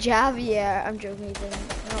knocked by Javier. I'm joking, he didn't.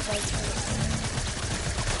 Not by Javier.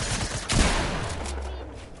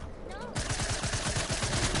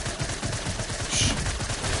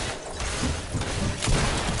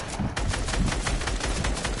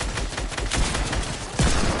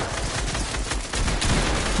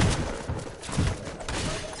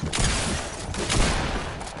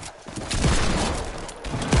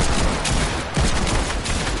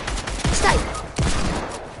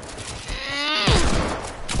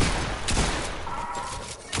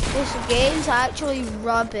 Game's actually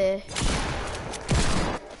rubbish.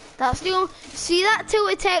 That's the only, see that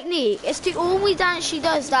tilted technique? It's the only dance she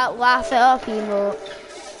does, that laugh it up emote.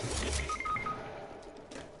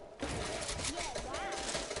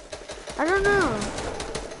 I don't know.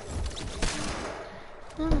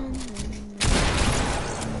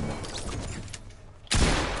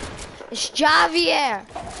 It's Javier.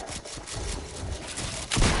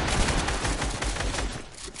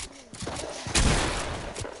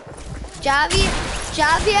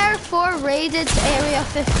 Javier 4 raided Area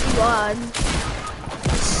 51.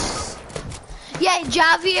 Yeah,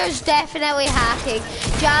 Javier's definitely hacking.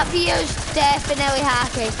 Javier's definitely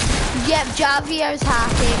hacking. Yep, Javier's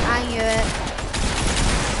hacking. I knew it.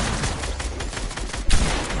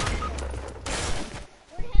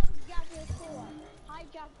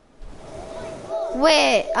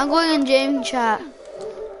 Wait, I'm going in James chat.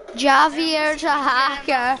 Javier's a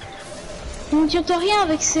hacker. On n'entend rien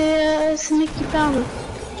avec ces mecs qui parlent.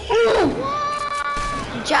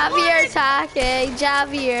 Javier's hacking.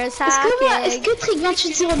 Javier's hacking. Est-ce que Trick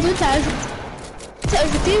 2802 t'as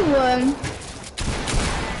ajouté ou ouais,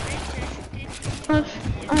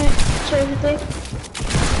 j'ai ajouté.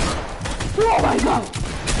 Oh my god!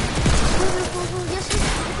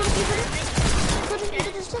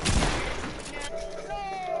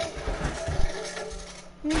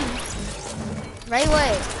 Right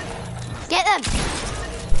away. Get them!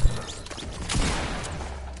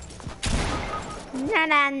 Na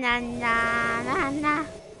na na na na na.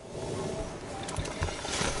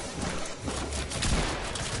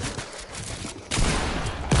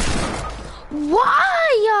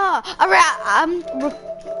 Why? Alright,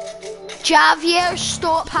 Javier,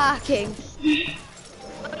 stop hacking.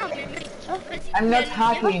 I'm not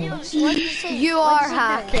hacking. You are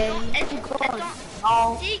hacking.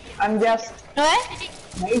 No, I'm just Ouais?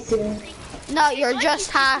 racing. No, you're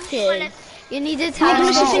just hacking. You need to Mec, tell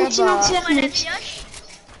moi j'ai fait une us team your bot. entière, mec.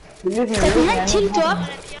 Believe me, T'as combien de I'm kills, not toi?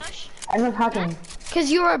 hacking. I'm not hacking.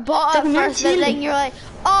 Because you were a bot at T'as first, but combien de then kills? you're like,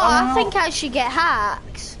 oh, I think I should get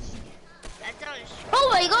hacked. Oh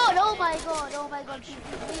my god, oh my god, oh my god.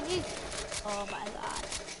 Oh my god.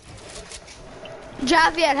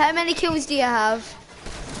 Javier, how many kills do you have?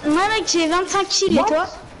 Moi, mec, j'ai 25 kills, et toi?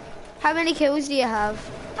 How many kills do you have?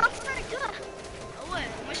 Ah ouais,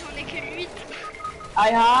 moi j'en ai que 8. I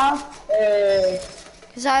have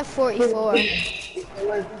Because I have 44.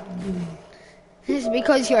 It's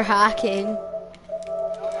because you're hacking.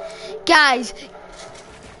 Guys.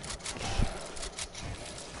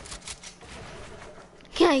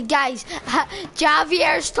 Okay, guys,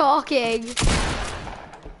 Javier's talking.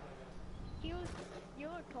 You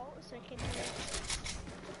were told so I can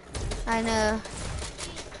I know.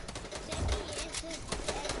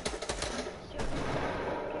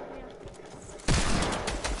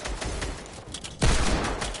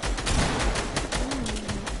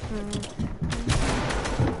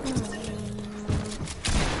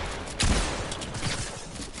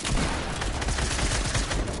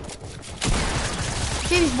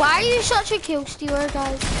 James, why are you such a kill stealer,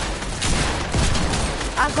 guys?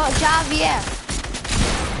 I got Javier.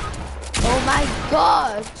 Oh my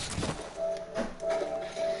god.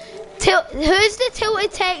 Who's the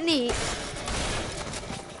tilted technique?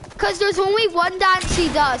 Because there's only one dance he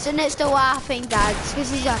does, and it's the laughing dance.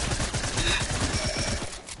 Because he's a...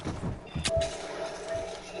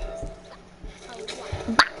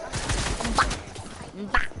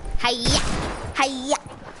 Hiya, hiya,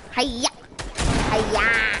 hiya.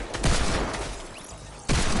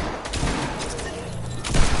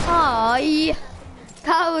 Oh, yeah.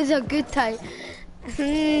 That was a good time.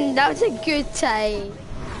 That was a good time.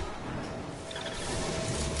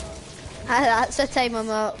 That's a time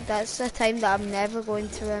that's a time that I'm never going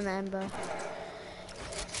to remember.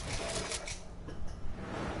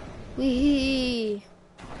 Wee.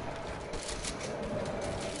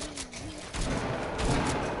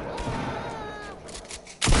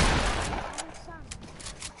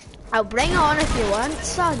 I'll bring it on if you want,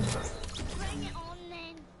 son. bring it on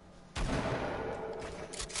then.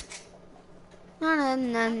 Na na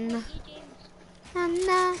na na. Na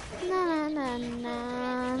na na na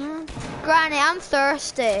na na. Granny, I'm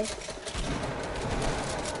thirsty.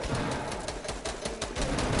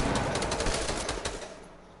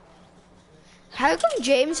 How come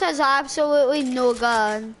James has absolutely no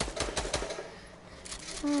gun?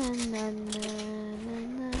 Na, na, na,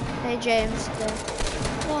 na, na. Hey James.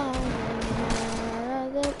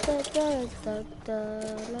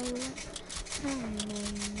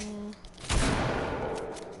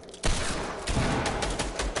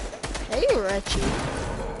 Hey Richie.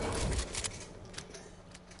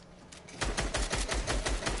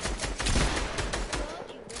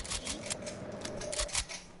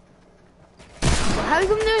 How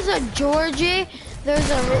come there's a Georgie, there's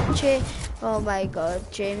a Richie? Oh my god,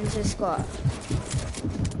 James has got...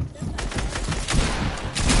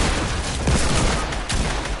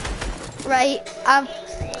 Right,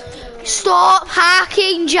 stop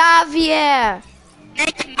hacking, Javier.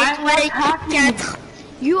 I'm not hacking.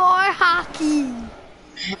 You are hacking.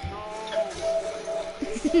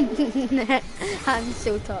 I'm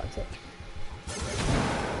so toxic.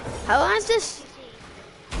 How long is this?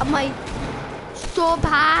 Am I? Stop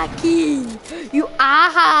hacking. You are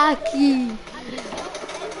hacking.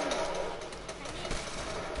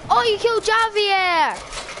 Oh, you killed Javier.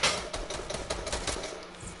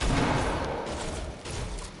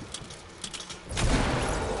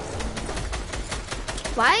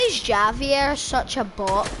 Why is Javier such a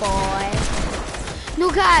bot boy?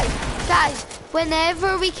 No, guys,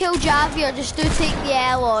 whenever we kill Javier, just do take the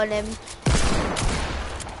L on him.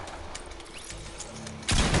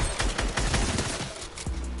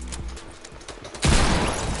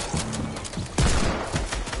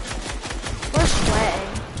 We're sweating.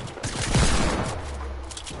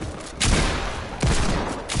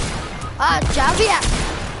 Ah, Javier!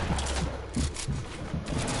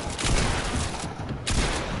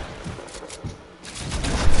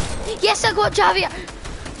 Yes, I got Javier!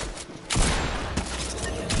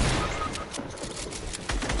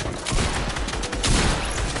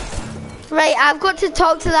 Right, I've got to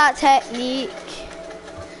talk to that technique.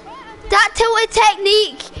 That tilted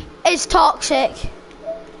technique is toxic.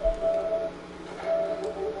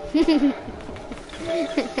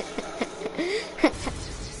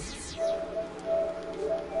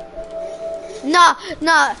 No,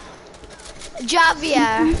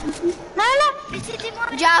 Javier.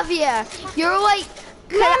 Javier, you're like,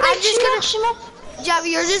 I'm just gonna,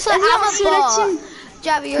 Javier, you're just like, I'm a bot.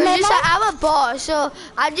 Javier, you're just like, I'm a bot, so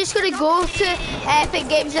I'm just gonna go to Epic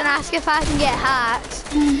Games and ask if I can get hacks.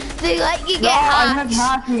 They let you get hacks. I'm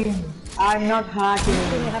not hacking. I'm not hacking.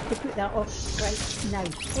 You have to put that off right now.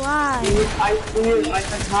 Why? I swear, I'm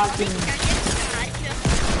not hacking.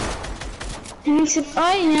 Oh,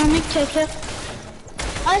 il y a un mec qui a fait.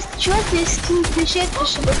 Ah, tu vois, c'est skins fléchettes, je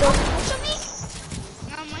sais pas quoi.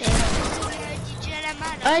 Non, moi j'ai DJ à la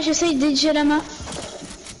main là. Ouais, j'essaye de DJ à la main.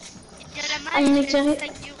 DJ à la main, Ah, il y en a qui arrivent.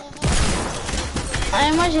 avec du robot.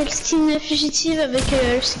 Ah, moi j'ai le skin fugitive avec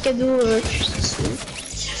le cadeau fugitive.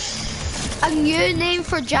 A new name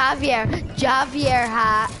for Javier. Javier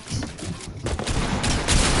hacks.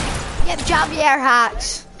 Yep, Javier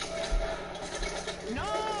hacks.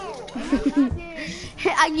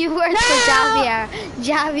 A new word for Javier.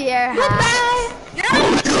 Javier hacks.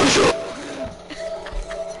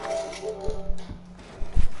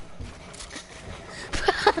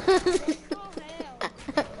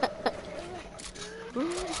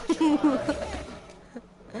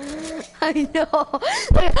 I know.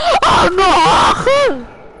 I'm not hacking.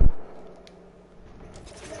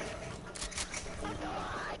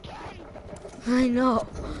 I know.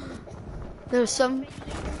 There's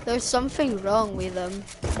something wrong with them.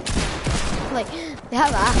 Like, they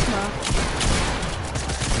have asthma.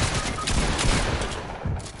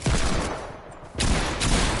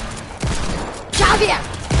 Javier!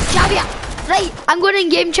 Right, I'm going in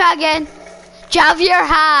game chat again. Javier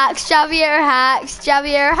hacks.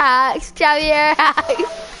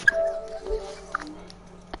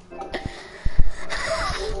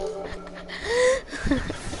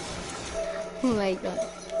 Oh my god.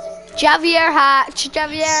 Javier hacks.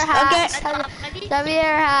 Javier hacks. Dans la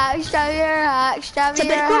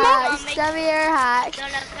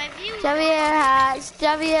vraie vie ou Javier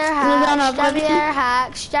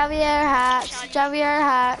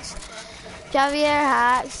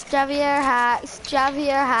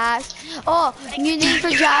hacks. Oh, new name for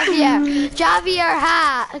Javier. Javier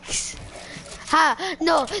hacks. Ha,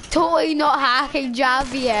 no, totally not hacking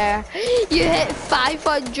Javier. You hit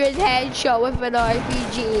 500 headshot with an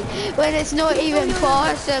RPG when it's not even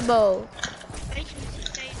possible. Oui, je me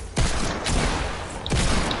suis fait.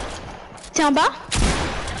 T'es en bas?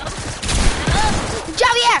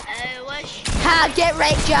 Javier! Wesh. Ha, get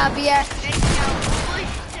right, Javier. Mec, il y a un robot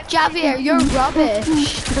juste à côté. Javier, you're rubbish.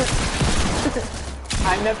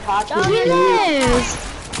 I'm not hacking. Punaise!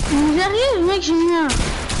 J'arrive, mec, j'ai mis un.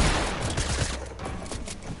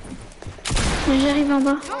 J'arrive en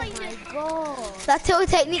bas. That total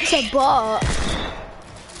technique's a bot.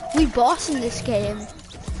 We bossing this game.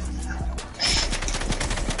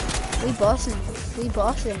 We bossing.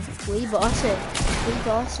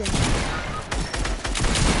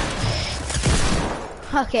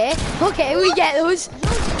 Okay, we get those.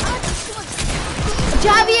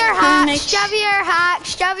 Javier hacks. Javier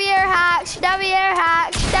hacks. Javier hacks. Javier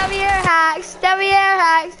hacks. Javier hacks. Javier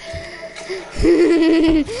hacks.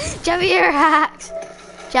 Javier hacks.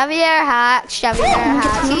 Javier hacks. Javier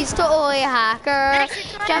hacks. He's totally a hacker.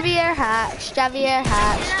 Javier hacks, Javier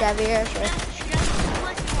hacks, Javier.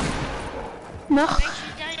 Je Mort. suis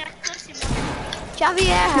derrière toi, c'est moi.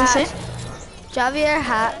 Javier Je sais. hacks. Javier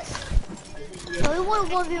hacks. So we want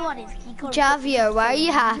 1v1 is he can't. Javier, why are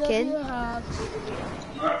you hacking?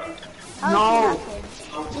 No,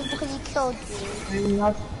 Just because he killed you. I'm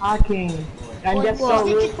not hacking. I'm just What? so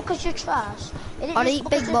Is it weak. just because you're trash? Is it I'll just eat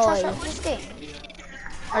because big you're trash boy. at this game?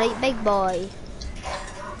 Alright, big boy.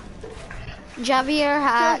 Javier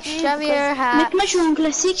hacks, Javier Mec, hacks. moi je joue en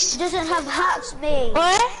classique. He doesn't have hacks, mate.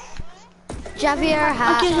 Ouais. Javier Ok,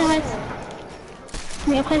 hacks. j'arrête.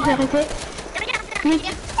 Mais après, je vais arrêter. Mec,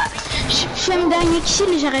 je fais mon dernier kill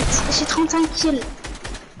et j'arrête. J'ai 35 kills.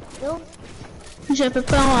 Je peux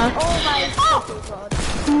pas en hack. Oh my fucking god.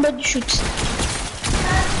 Une botte du shoot.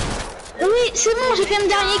 Oui, c'est bon, j'ai fait mon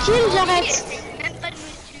dernier kill, j'arrête. Même pas de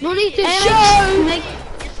muscu. No need to Eh show! mec,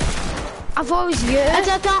 I've always you.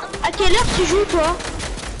 attends, à quelle heure tu joues toi?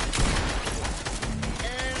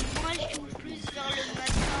 Moi je joue plus vers le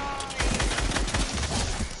matin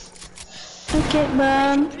Ok,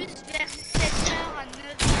 bah... et plus vers 7h à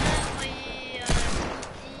 9h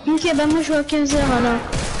et Ok, bah moi je joue à 15h alors.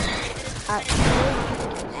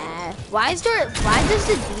 Why does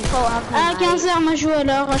the default have À the 15h moi je joue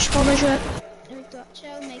alors, je crois que je joue avec toi.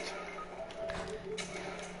 Ciao mec.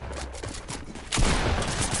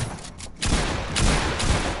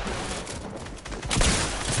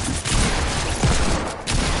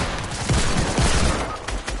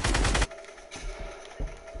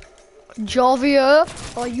 Javier,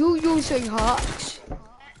 are you using hacks?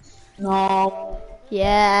 No.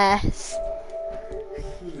 Yes.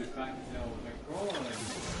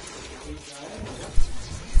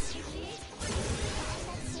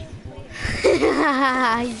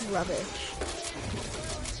 He's rubbish.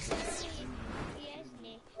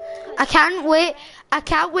 I can't wait. I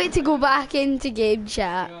can't wait to go back into game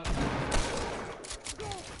chat.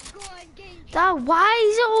 Dad, why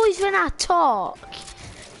is it always when I talk?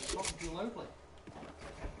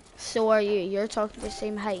 So are you. You're talking the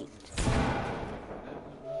same height.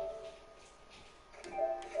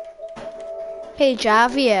 Hey,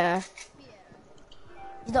 Javier.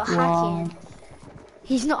 he's not hacking.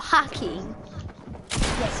 He's not hacking.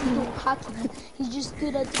 Yes, he's not hacking. He's just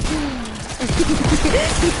good at the game.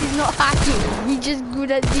 He's not hacking. He's just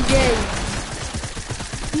good at the game.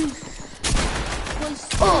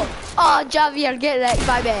 Oh, Javier, get wrecked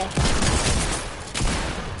by me.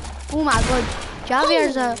 Oh my god.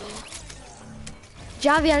 Javier's a...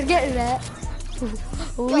 Javier, get wrecked.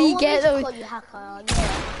 We get the. those You hacker.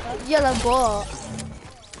 yellow ball.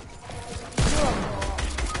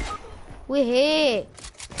 We hit.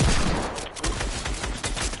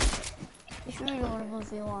 It's really not a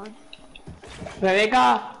 1v1.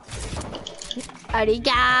 Rebecca,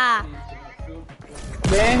 Ariga.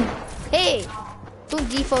 Ben, Hey, don't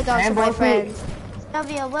default down Hey, to my boy, friends.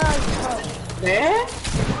 Javier, where are you from? Ben?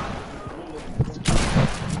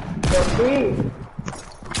 You're free.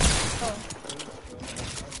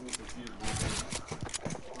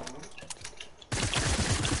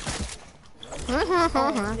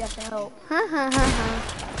 Oh, you have to help.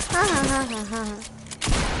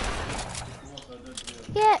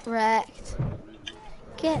 Get wrecked.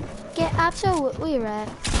 Get absolutely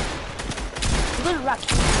wrecked. I'm gonna wreck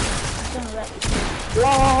you. I'm gonna wreck you.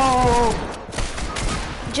 Whoa!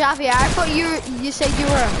 Javier, I thought you said you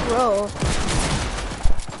were a pro.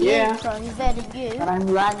 Yeah, So he's better than you. but I'm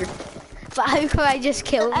lagging. But how come I just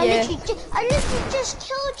killed I you? literally just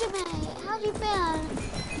killed you, mate. How do you feel?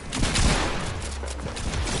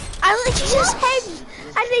 I literally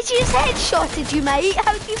just headshotted you, mate.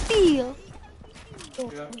 How do you feel? Oh,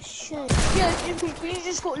 shit. Yeah, you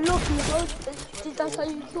just got lucky. That's how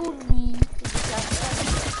you killed me.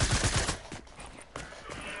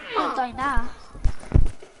 I'm dying now.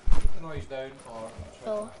 No, he's down or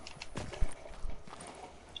So.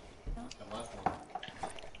 the last one.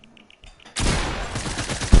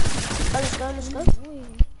 Let's go.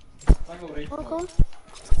 Tango right. Go.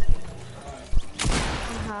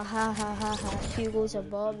 Ha ha ha ha ha. Hugo's a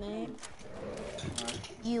bot, mate.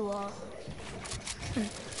 You are.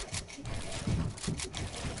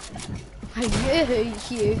 Are you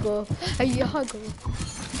Hugo? Are you Hugo?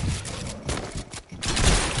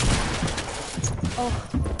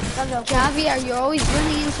 Javier, you're always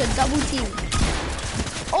running into a double team.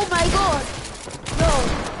 Oh my god!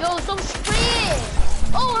 Yo, stop spraying!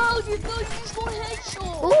 Oh, how do you go? You just got a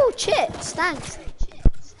headshot! Oh, chips, thanks.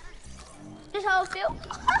 This how I feel?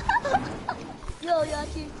 Yo, you're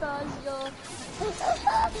too trash, yo.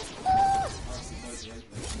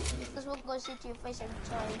 Let's go. gonna say to your face every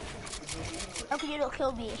time. How can you not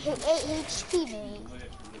kill me? 8 HP, mate.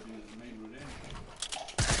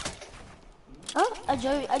 Oh,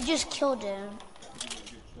 I just killed him.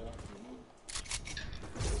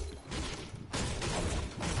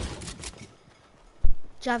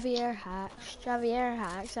 Javier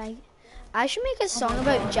hacks. I should make a song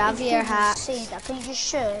about Javier hacks. Say that. Can you just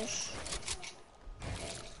shush?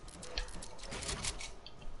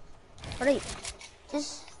 Right.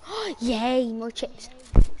 Just. Yay, more chips.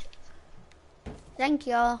 Thank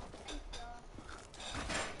you.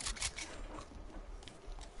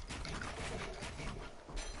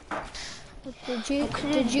 Did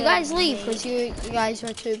you guys leave because you guys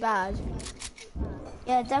were too bad?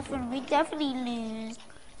 Yeah, definitely. We definitely lose.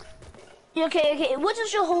 Okay. What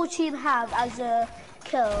does your whole team have as a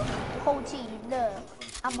kill? The whole team, no.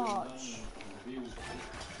 How much?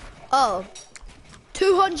 Oh,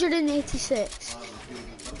 286.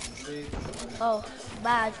 Oh,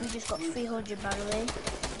 bad. We just got 300, by the way.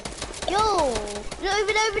 Yo! No,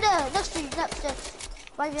 over there. Next to you, next to.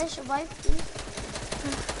 Survive, yes, survive, please.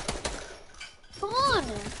 Come on!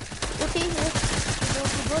 Okay, here.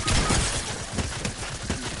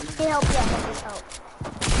 Hey, help, help.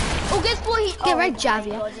 Oh, guess what? Get right,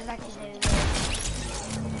 Javier.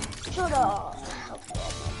 Shut up.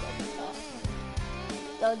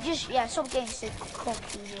 Yo, stop getting so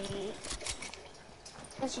cocky, mate.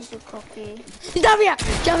 That's just so cocky. Javier!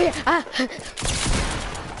 Ah!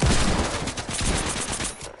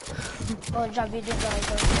 Oh, Javier did die,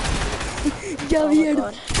 Javier!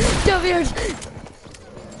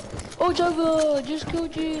 Oh, Javier, just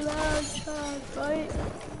killed you last chance, right?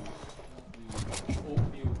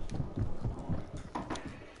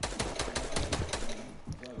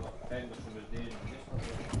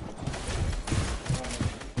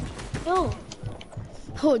 No.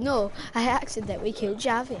 Oh no, I accidentally killed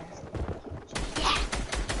Javier.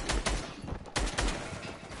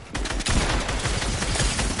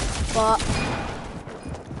 But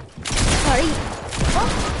sorry.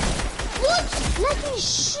 What? Let me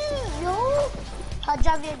shoot, yo!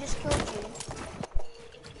 Javier just killed you.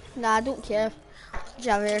 Nah, I don't care.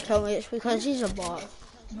 Javier killed me. It's because he's a bot.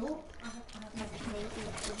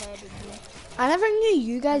 I never knew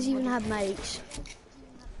you guys even had mics.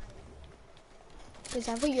 Because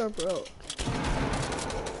I thought you were broke.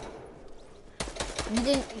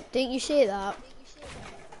 Didn't you say that?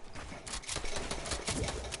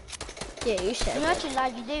 Yeah, you said You're it. actually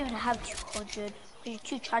lying, you don't even have 200. You're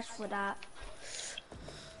too trash for that.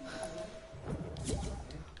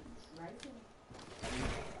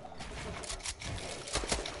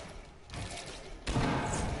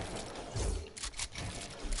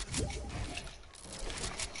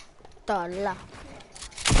 Tolla.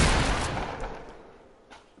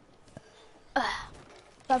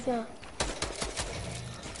 Javier.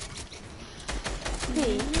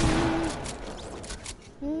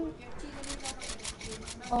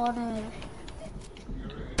 Oh no.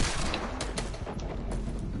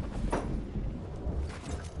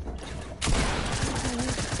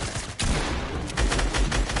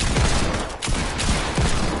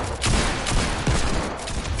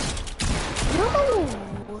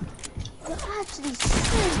 You're actually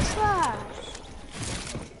so trash.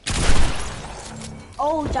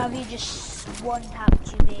 Oh, Javier just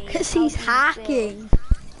one-tapped you, mate. Because he's hacking.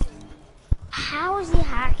 How is he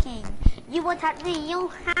hacking? You one-tapped me, you're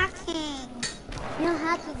hacking. You're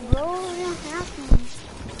hacking, bro, you're hacking.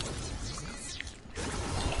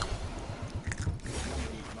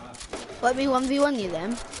 Let me 1v1 you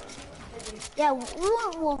then. Yeah, we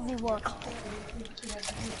want 1v1.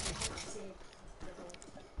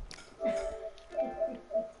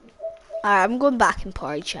 Alright, I'm going back in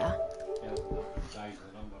party chat.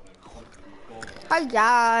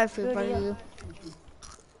 Hi everybody.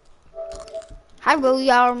 Hi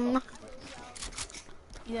William.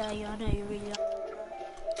 Yeah, I know you really are.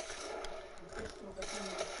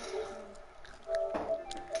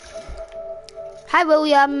 Hi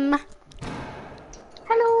William.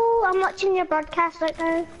 Hello, I'm watching your broadcast right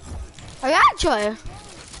now. Are you actually?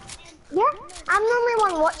 Yeah, I'm the only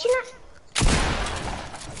one watching it.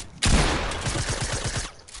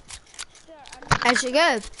 How's it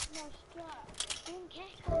go?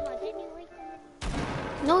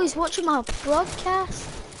 No, he's watching my broadcast.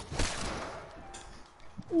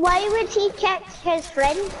 Why would he kick his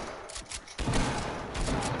friend?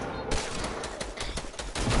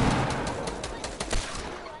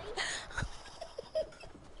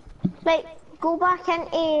 Like, go back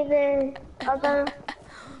into the other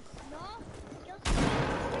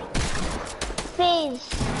phase.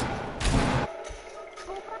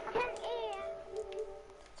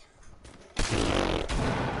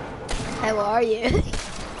 How are you?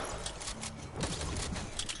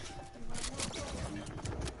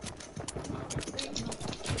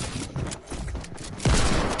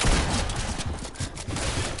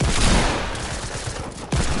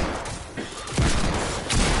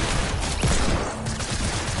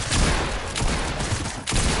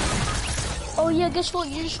 Oh yeah, guess what?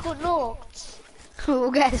 You just got knocked.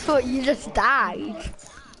 Well, guess what? You just died.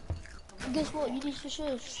 Guess what? You need to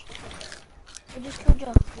shush. I just killed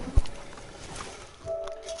you.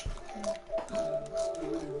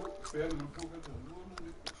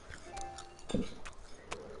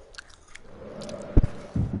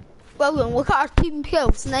 William, look at our team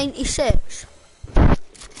kills, 96.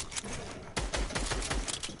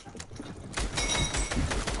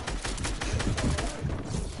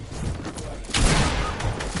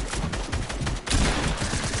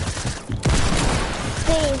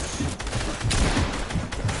 Please.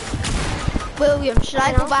 William, should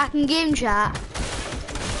I go back in game chat?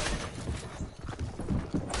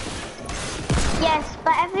 Yes,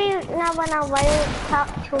 but every now and a while talk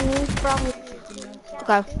to me from.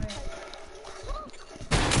 Okay.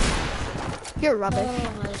 You're rubbish. Oh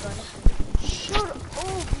my god. Shut up,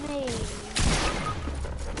 mate.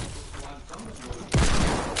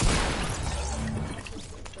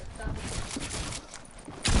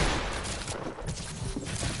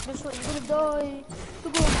 Guess what? You're gonna die.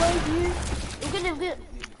 You're gonna die, dude. You're gonna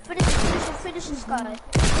finish this guy.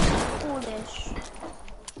 Foolish.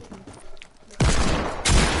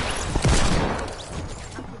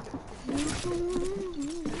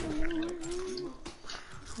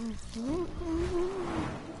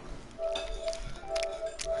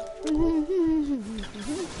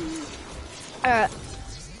 Alright.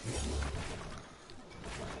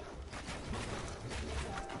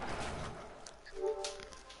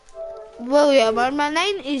 William, my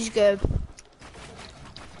name is good.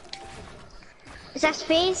 Is that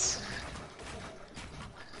space?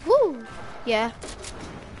 Woo! Yeah.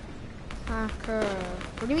 Hacker.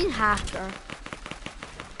 What do you mean hacker?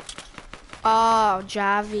 Oh,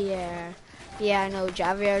 Javier. Yeah, I know,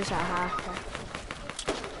 Javier's a hacker.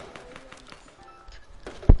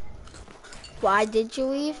 Why did you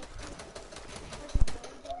leave?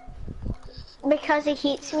 Because he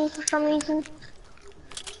hates me for some reason.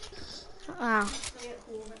 Oh.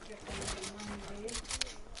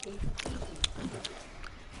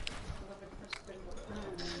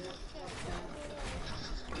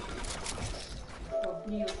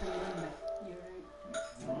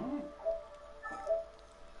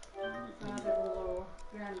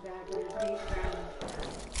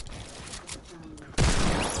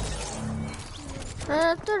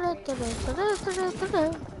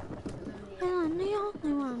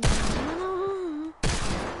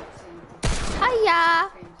 Hiya!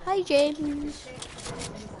 Hi, James.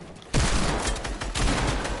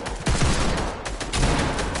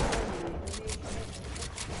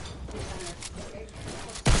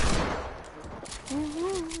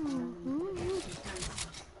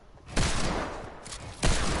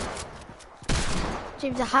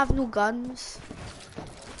 James, I have no guns.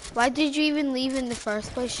 Why did you even leave in the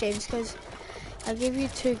first place, James? Because I gave you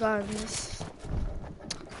 2 guns.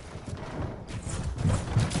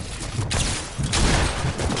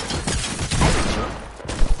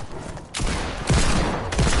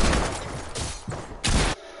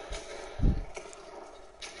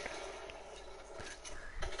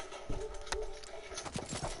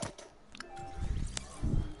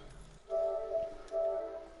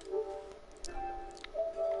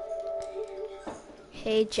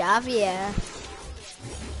 Hey, Javier.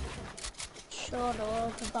 Shut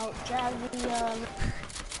up about Javier.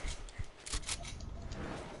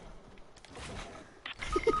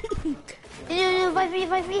 No,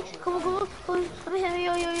 5v. Come on. Come here,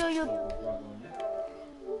 yo.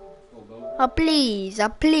 Oh, please.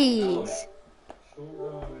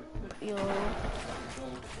 Yo.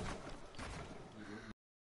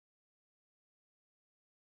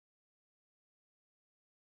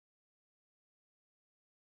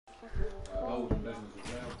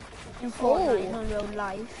 In Fortnite, not real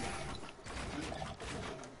life.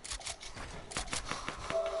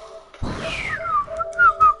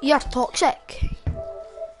 You're toxic.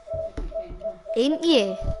 Ain't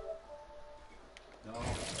you?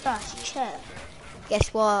 Trash, chill.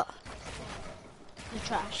 Guess what? You're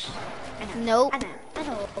trash. Nope. I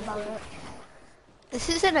know about it. This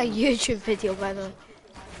isn't a YouTube video, by the way.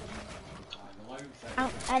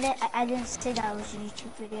 I didn't say that was a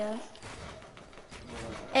YouTube video.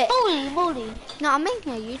 Eh, Holy moly! no, I'm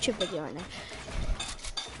making a YouTube video right now.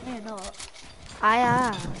 No, you're not. I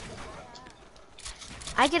am.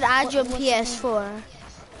 I could add you on What's your name? PS4.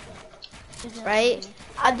 right?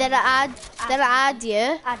 And then I add you,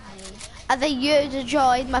 Add me. and then you to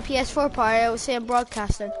join my PS4 party. I was saying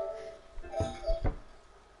broadcasting.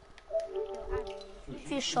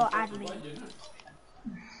 If you're sure, add me.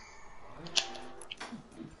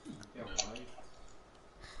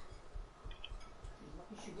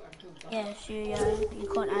 Yes, you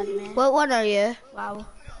can't add me. What one are you? Wow.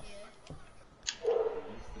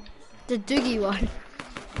 The Doogie one.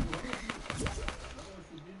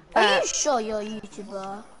 Are you sure you're a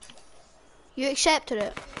YouTuber? You accepted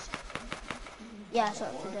it. Yeah, I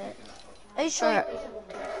accepted it. Are you sure?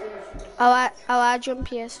 Alright. I'll add you on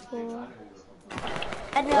PS4.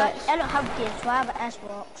 I don't have PS4, I have an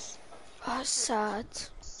Xbox. Oh, sad.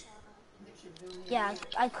 Yeah,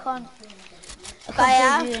 I can't.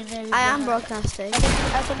 I am broadcasting.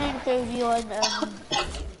 I can only play with you on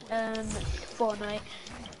Fortnite.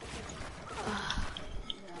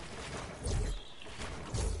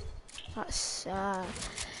 That's sad.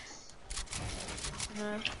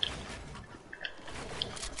 No.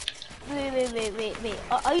 Wait.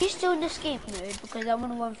 Are you still in escape mode? Because I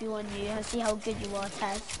want to 1v1 you and see how good you are,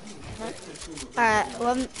 Taz. No? Alright,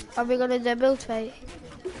 well, are we gonna do a build fight?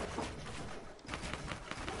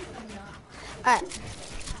 Alright.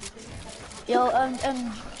 Yo,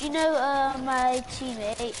 do you know my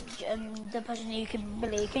teammate, the person who you can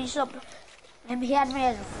bully? Can you stop? He had me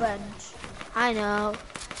as a friend. I know.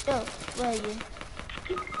 Yo, where are you?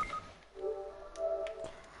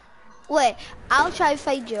 Wait, I'll try and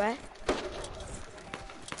find you, eh?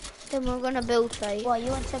 Then we're gonna build fight. What, you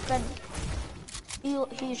want to friend? You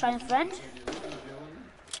trying to friend?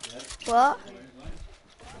 What?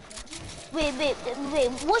 Wait,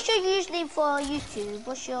 what's your username for YouTube?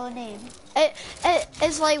 What's your name?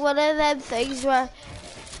 It's like one of them things where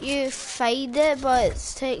you find it, but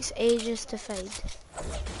it takes ages to find.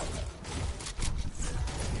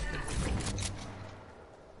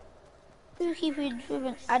 You keep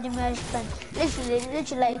improving animal friend.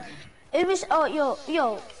 Literally. It was, oh,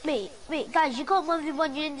 yo, wait, guys, you can't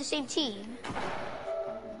 1v1, you're in the same team.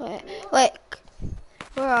 Wait,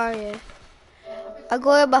 where are you? I'll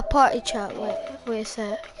go in my party chat, wait a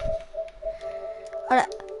sec.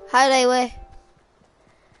 Alright, highway.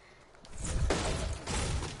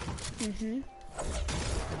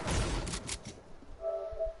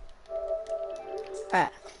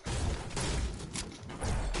 Alright.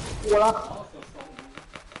 Lock.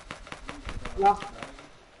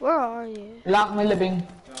 Where are you? Lock, may labing.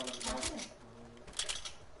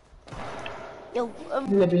 Yo,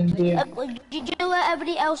 Labing here. did you know where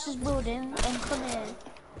everybody else is building? And come here.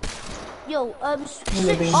 Yo,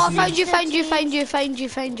 Labing. Oh, found you.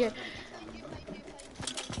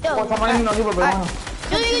 Yo, Kung sama yung nagi problema.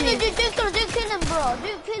 don't kill him, bro.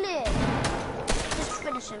 Don't kill him. Just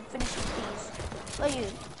finish him, please. Where are you?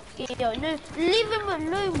 Yo, no, leave him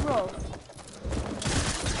alone, bro.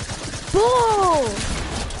 Whoa!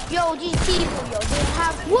 Yo, these people, they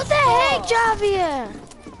have. What the heck, Javier?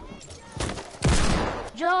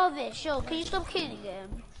 Jarvis, yo, can you stop killing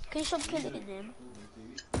him?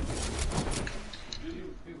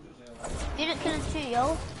 You didn't kill him too,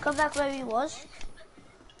 yo. Come back where he was.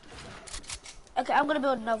 Okay, I'm gonna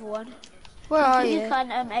build another one. Where are You you?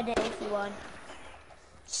 can edit if you want.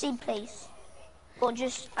 Same place. Or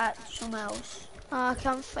just at somewhere else. Oh, I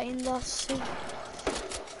can't find us.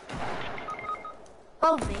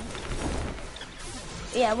 Hold me.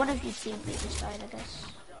 Yeah, one of you team beat this side, I guess.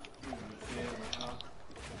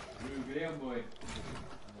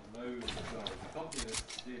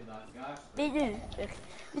 They do.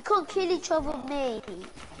 We can't kill each other, mate.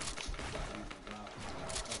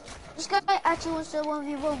 This guy actually wants to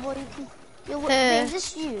 1v1, boy. Wait, is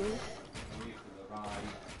this you?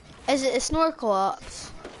 Is it a snorkel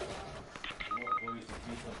ops?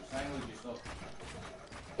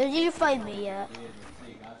 Yo, did you find me yet?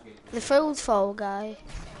 The Field Fall guy.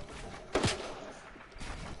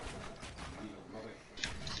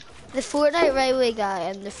 The Fortnite Railway guy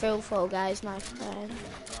and the Field Fall guy is my friend.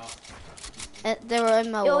 They were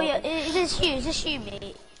in my Yo, wall. yeah, is this you,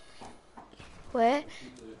 mate? Where?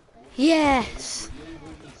 Yes!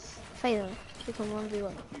 Finally, become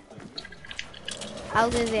 1v1. I'll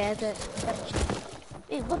do the edit.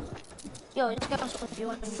 Wait, what? Yo, this guy's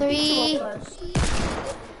 1v1. 3.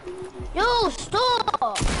 Yo,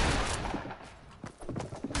 stop!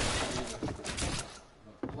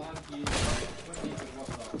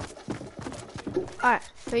 Alright,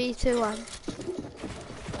 3, 2, 1.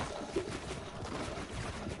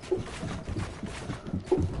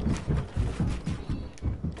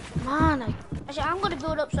 Man, Actually, I'm gonna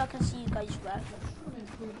build up so I can see you guys back.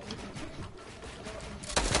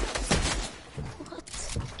 what?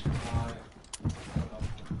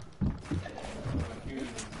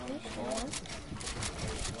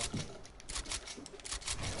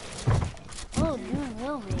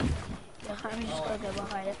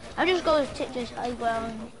 I'm just going to take this high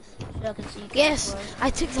ground so I can see. Yes, I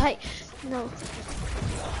took the height. No.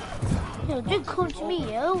 Yo, don't come to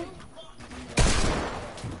me, yo.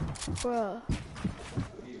 Bruh.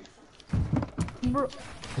 Bro.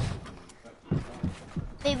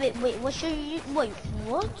 Wait, what's your, wait,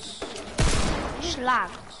 what? You just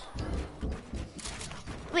lagged.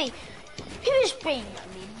 Wait, who is spraying at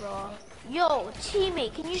me, bro? Yo,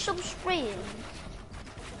 teammate, can you stop spraying?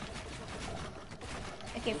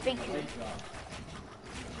 Okay, thank you.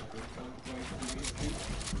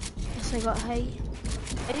 Yes, I got height.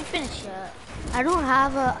 Have you finished yet? I don't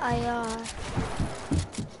have a IR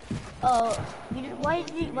Oh, why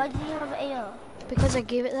did you have an AR? because I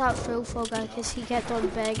gave it that Phil guy because he kept on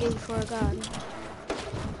begging for a gun.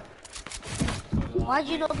 Why'd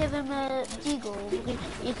you not give him a deagle?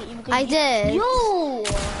 I did. Yo!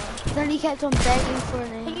 Then he kept on begging for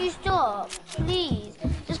an Can A. you stop? Please.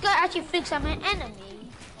 This guy actually thinks I'm an enemy.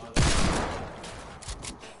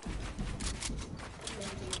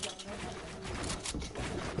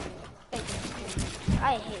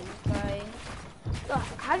 I hate this guy. Yo,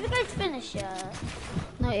 have you guys finished yet?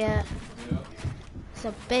 Not yet. It's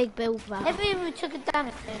a big build battle. Never even took a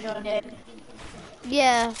damage on it.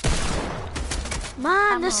 Yeah.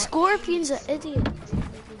 Man, the Scorpion's an idiot.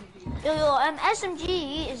 Yo,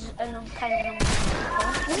 SMG is kind of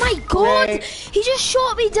Oh my god! He just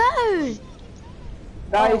shot me down!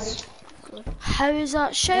 Guys, How is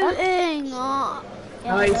that shouting? Oh.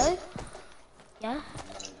 Yeah, Nice. hello? Yeah?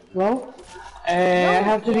 well, I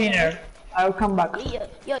have to be in here. I'll come back.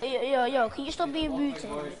 Yo, can you stop being rude to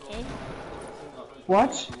him, okay?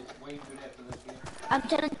 What? I'm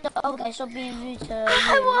telling the other guy stop being rude to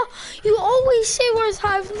You always say words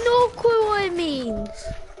I have no clue what it means.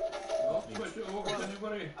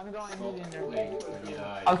 I'm going in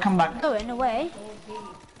there. I'll come back. Going away.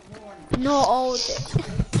 Not all day.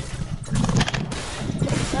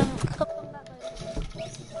 Come back.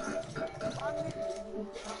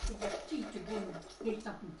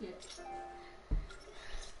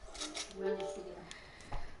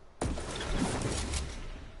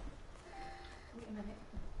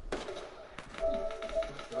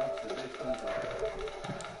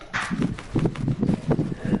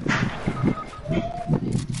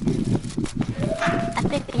 I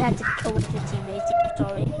think we had to kill with the teammates,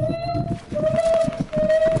 sorry.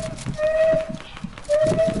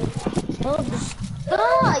 Oh, this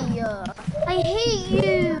guy! I hate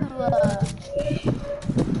you!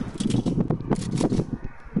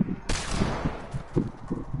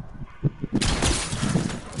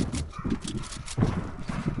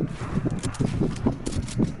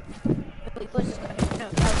 Wait, what's this guy? No,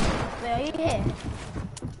 where are you here?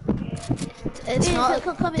 It's Dude, not.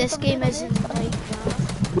 come This here, game come isn't here. like that.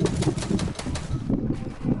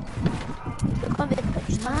 Come here,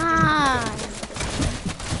 Man.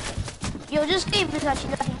 Yo, this game is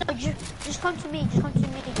actually lucky. No, just come to me, just come to me.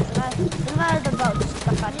 Doesn't matter about this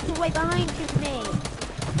stuff. I need to wait behind you, mate.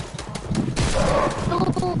 No.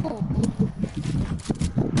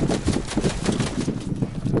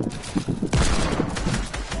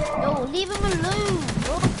 Yo, leave him alone,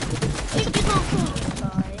 bro. You can't kill this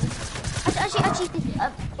guy. Actually, what's your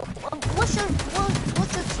team?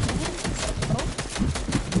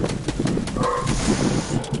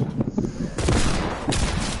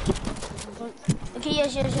 Okay,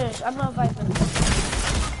 yes. I'm not vibing.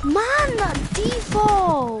 Man, that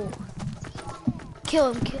default.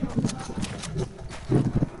 Kill him.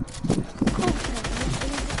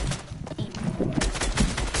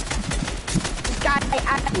 This guy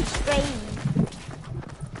actually spraying.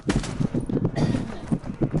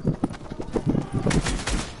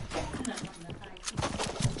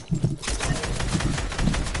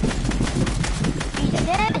 He's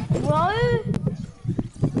dead, bro.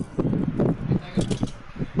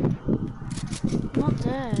 Not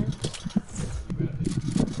dead.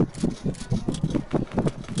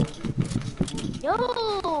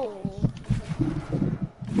 Yo.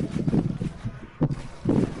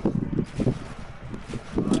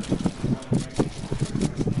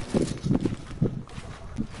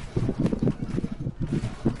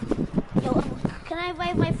 Yo, can I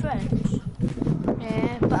invite my friends?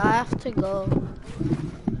 Yeah, but I have to go.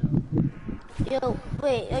 Yo,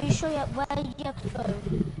 wait, are you sure where do you have to go?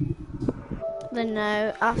 Then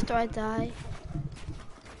now, after I die.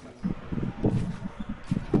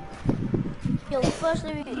 Yo, first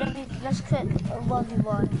let's click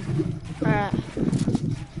 1v1. Alright.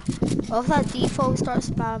 What if that default starts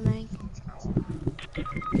spamming?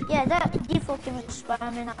 Yeah, that default game is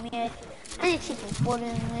spamming at me. And it keeps falling.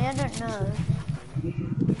 I don't know.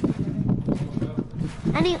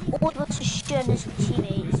 I need all of us to share this with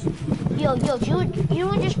teammates. Yo, do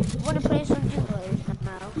you just want to play some duos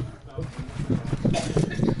now?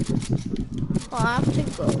 Oh, I have to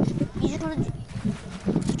go. You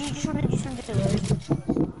just want to do some duos?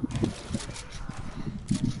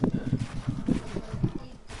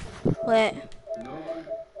 Wait.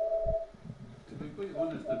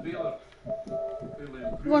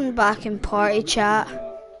 Run back in party chat.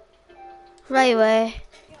 Right away.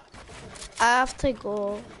 I have to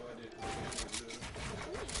go.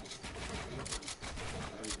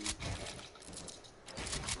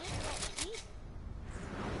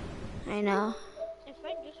 I know. In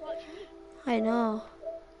fact, just watch me. I know.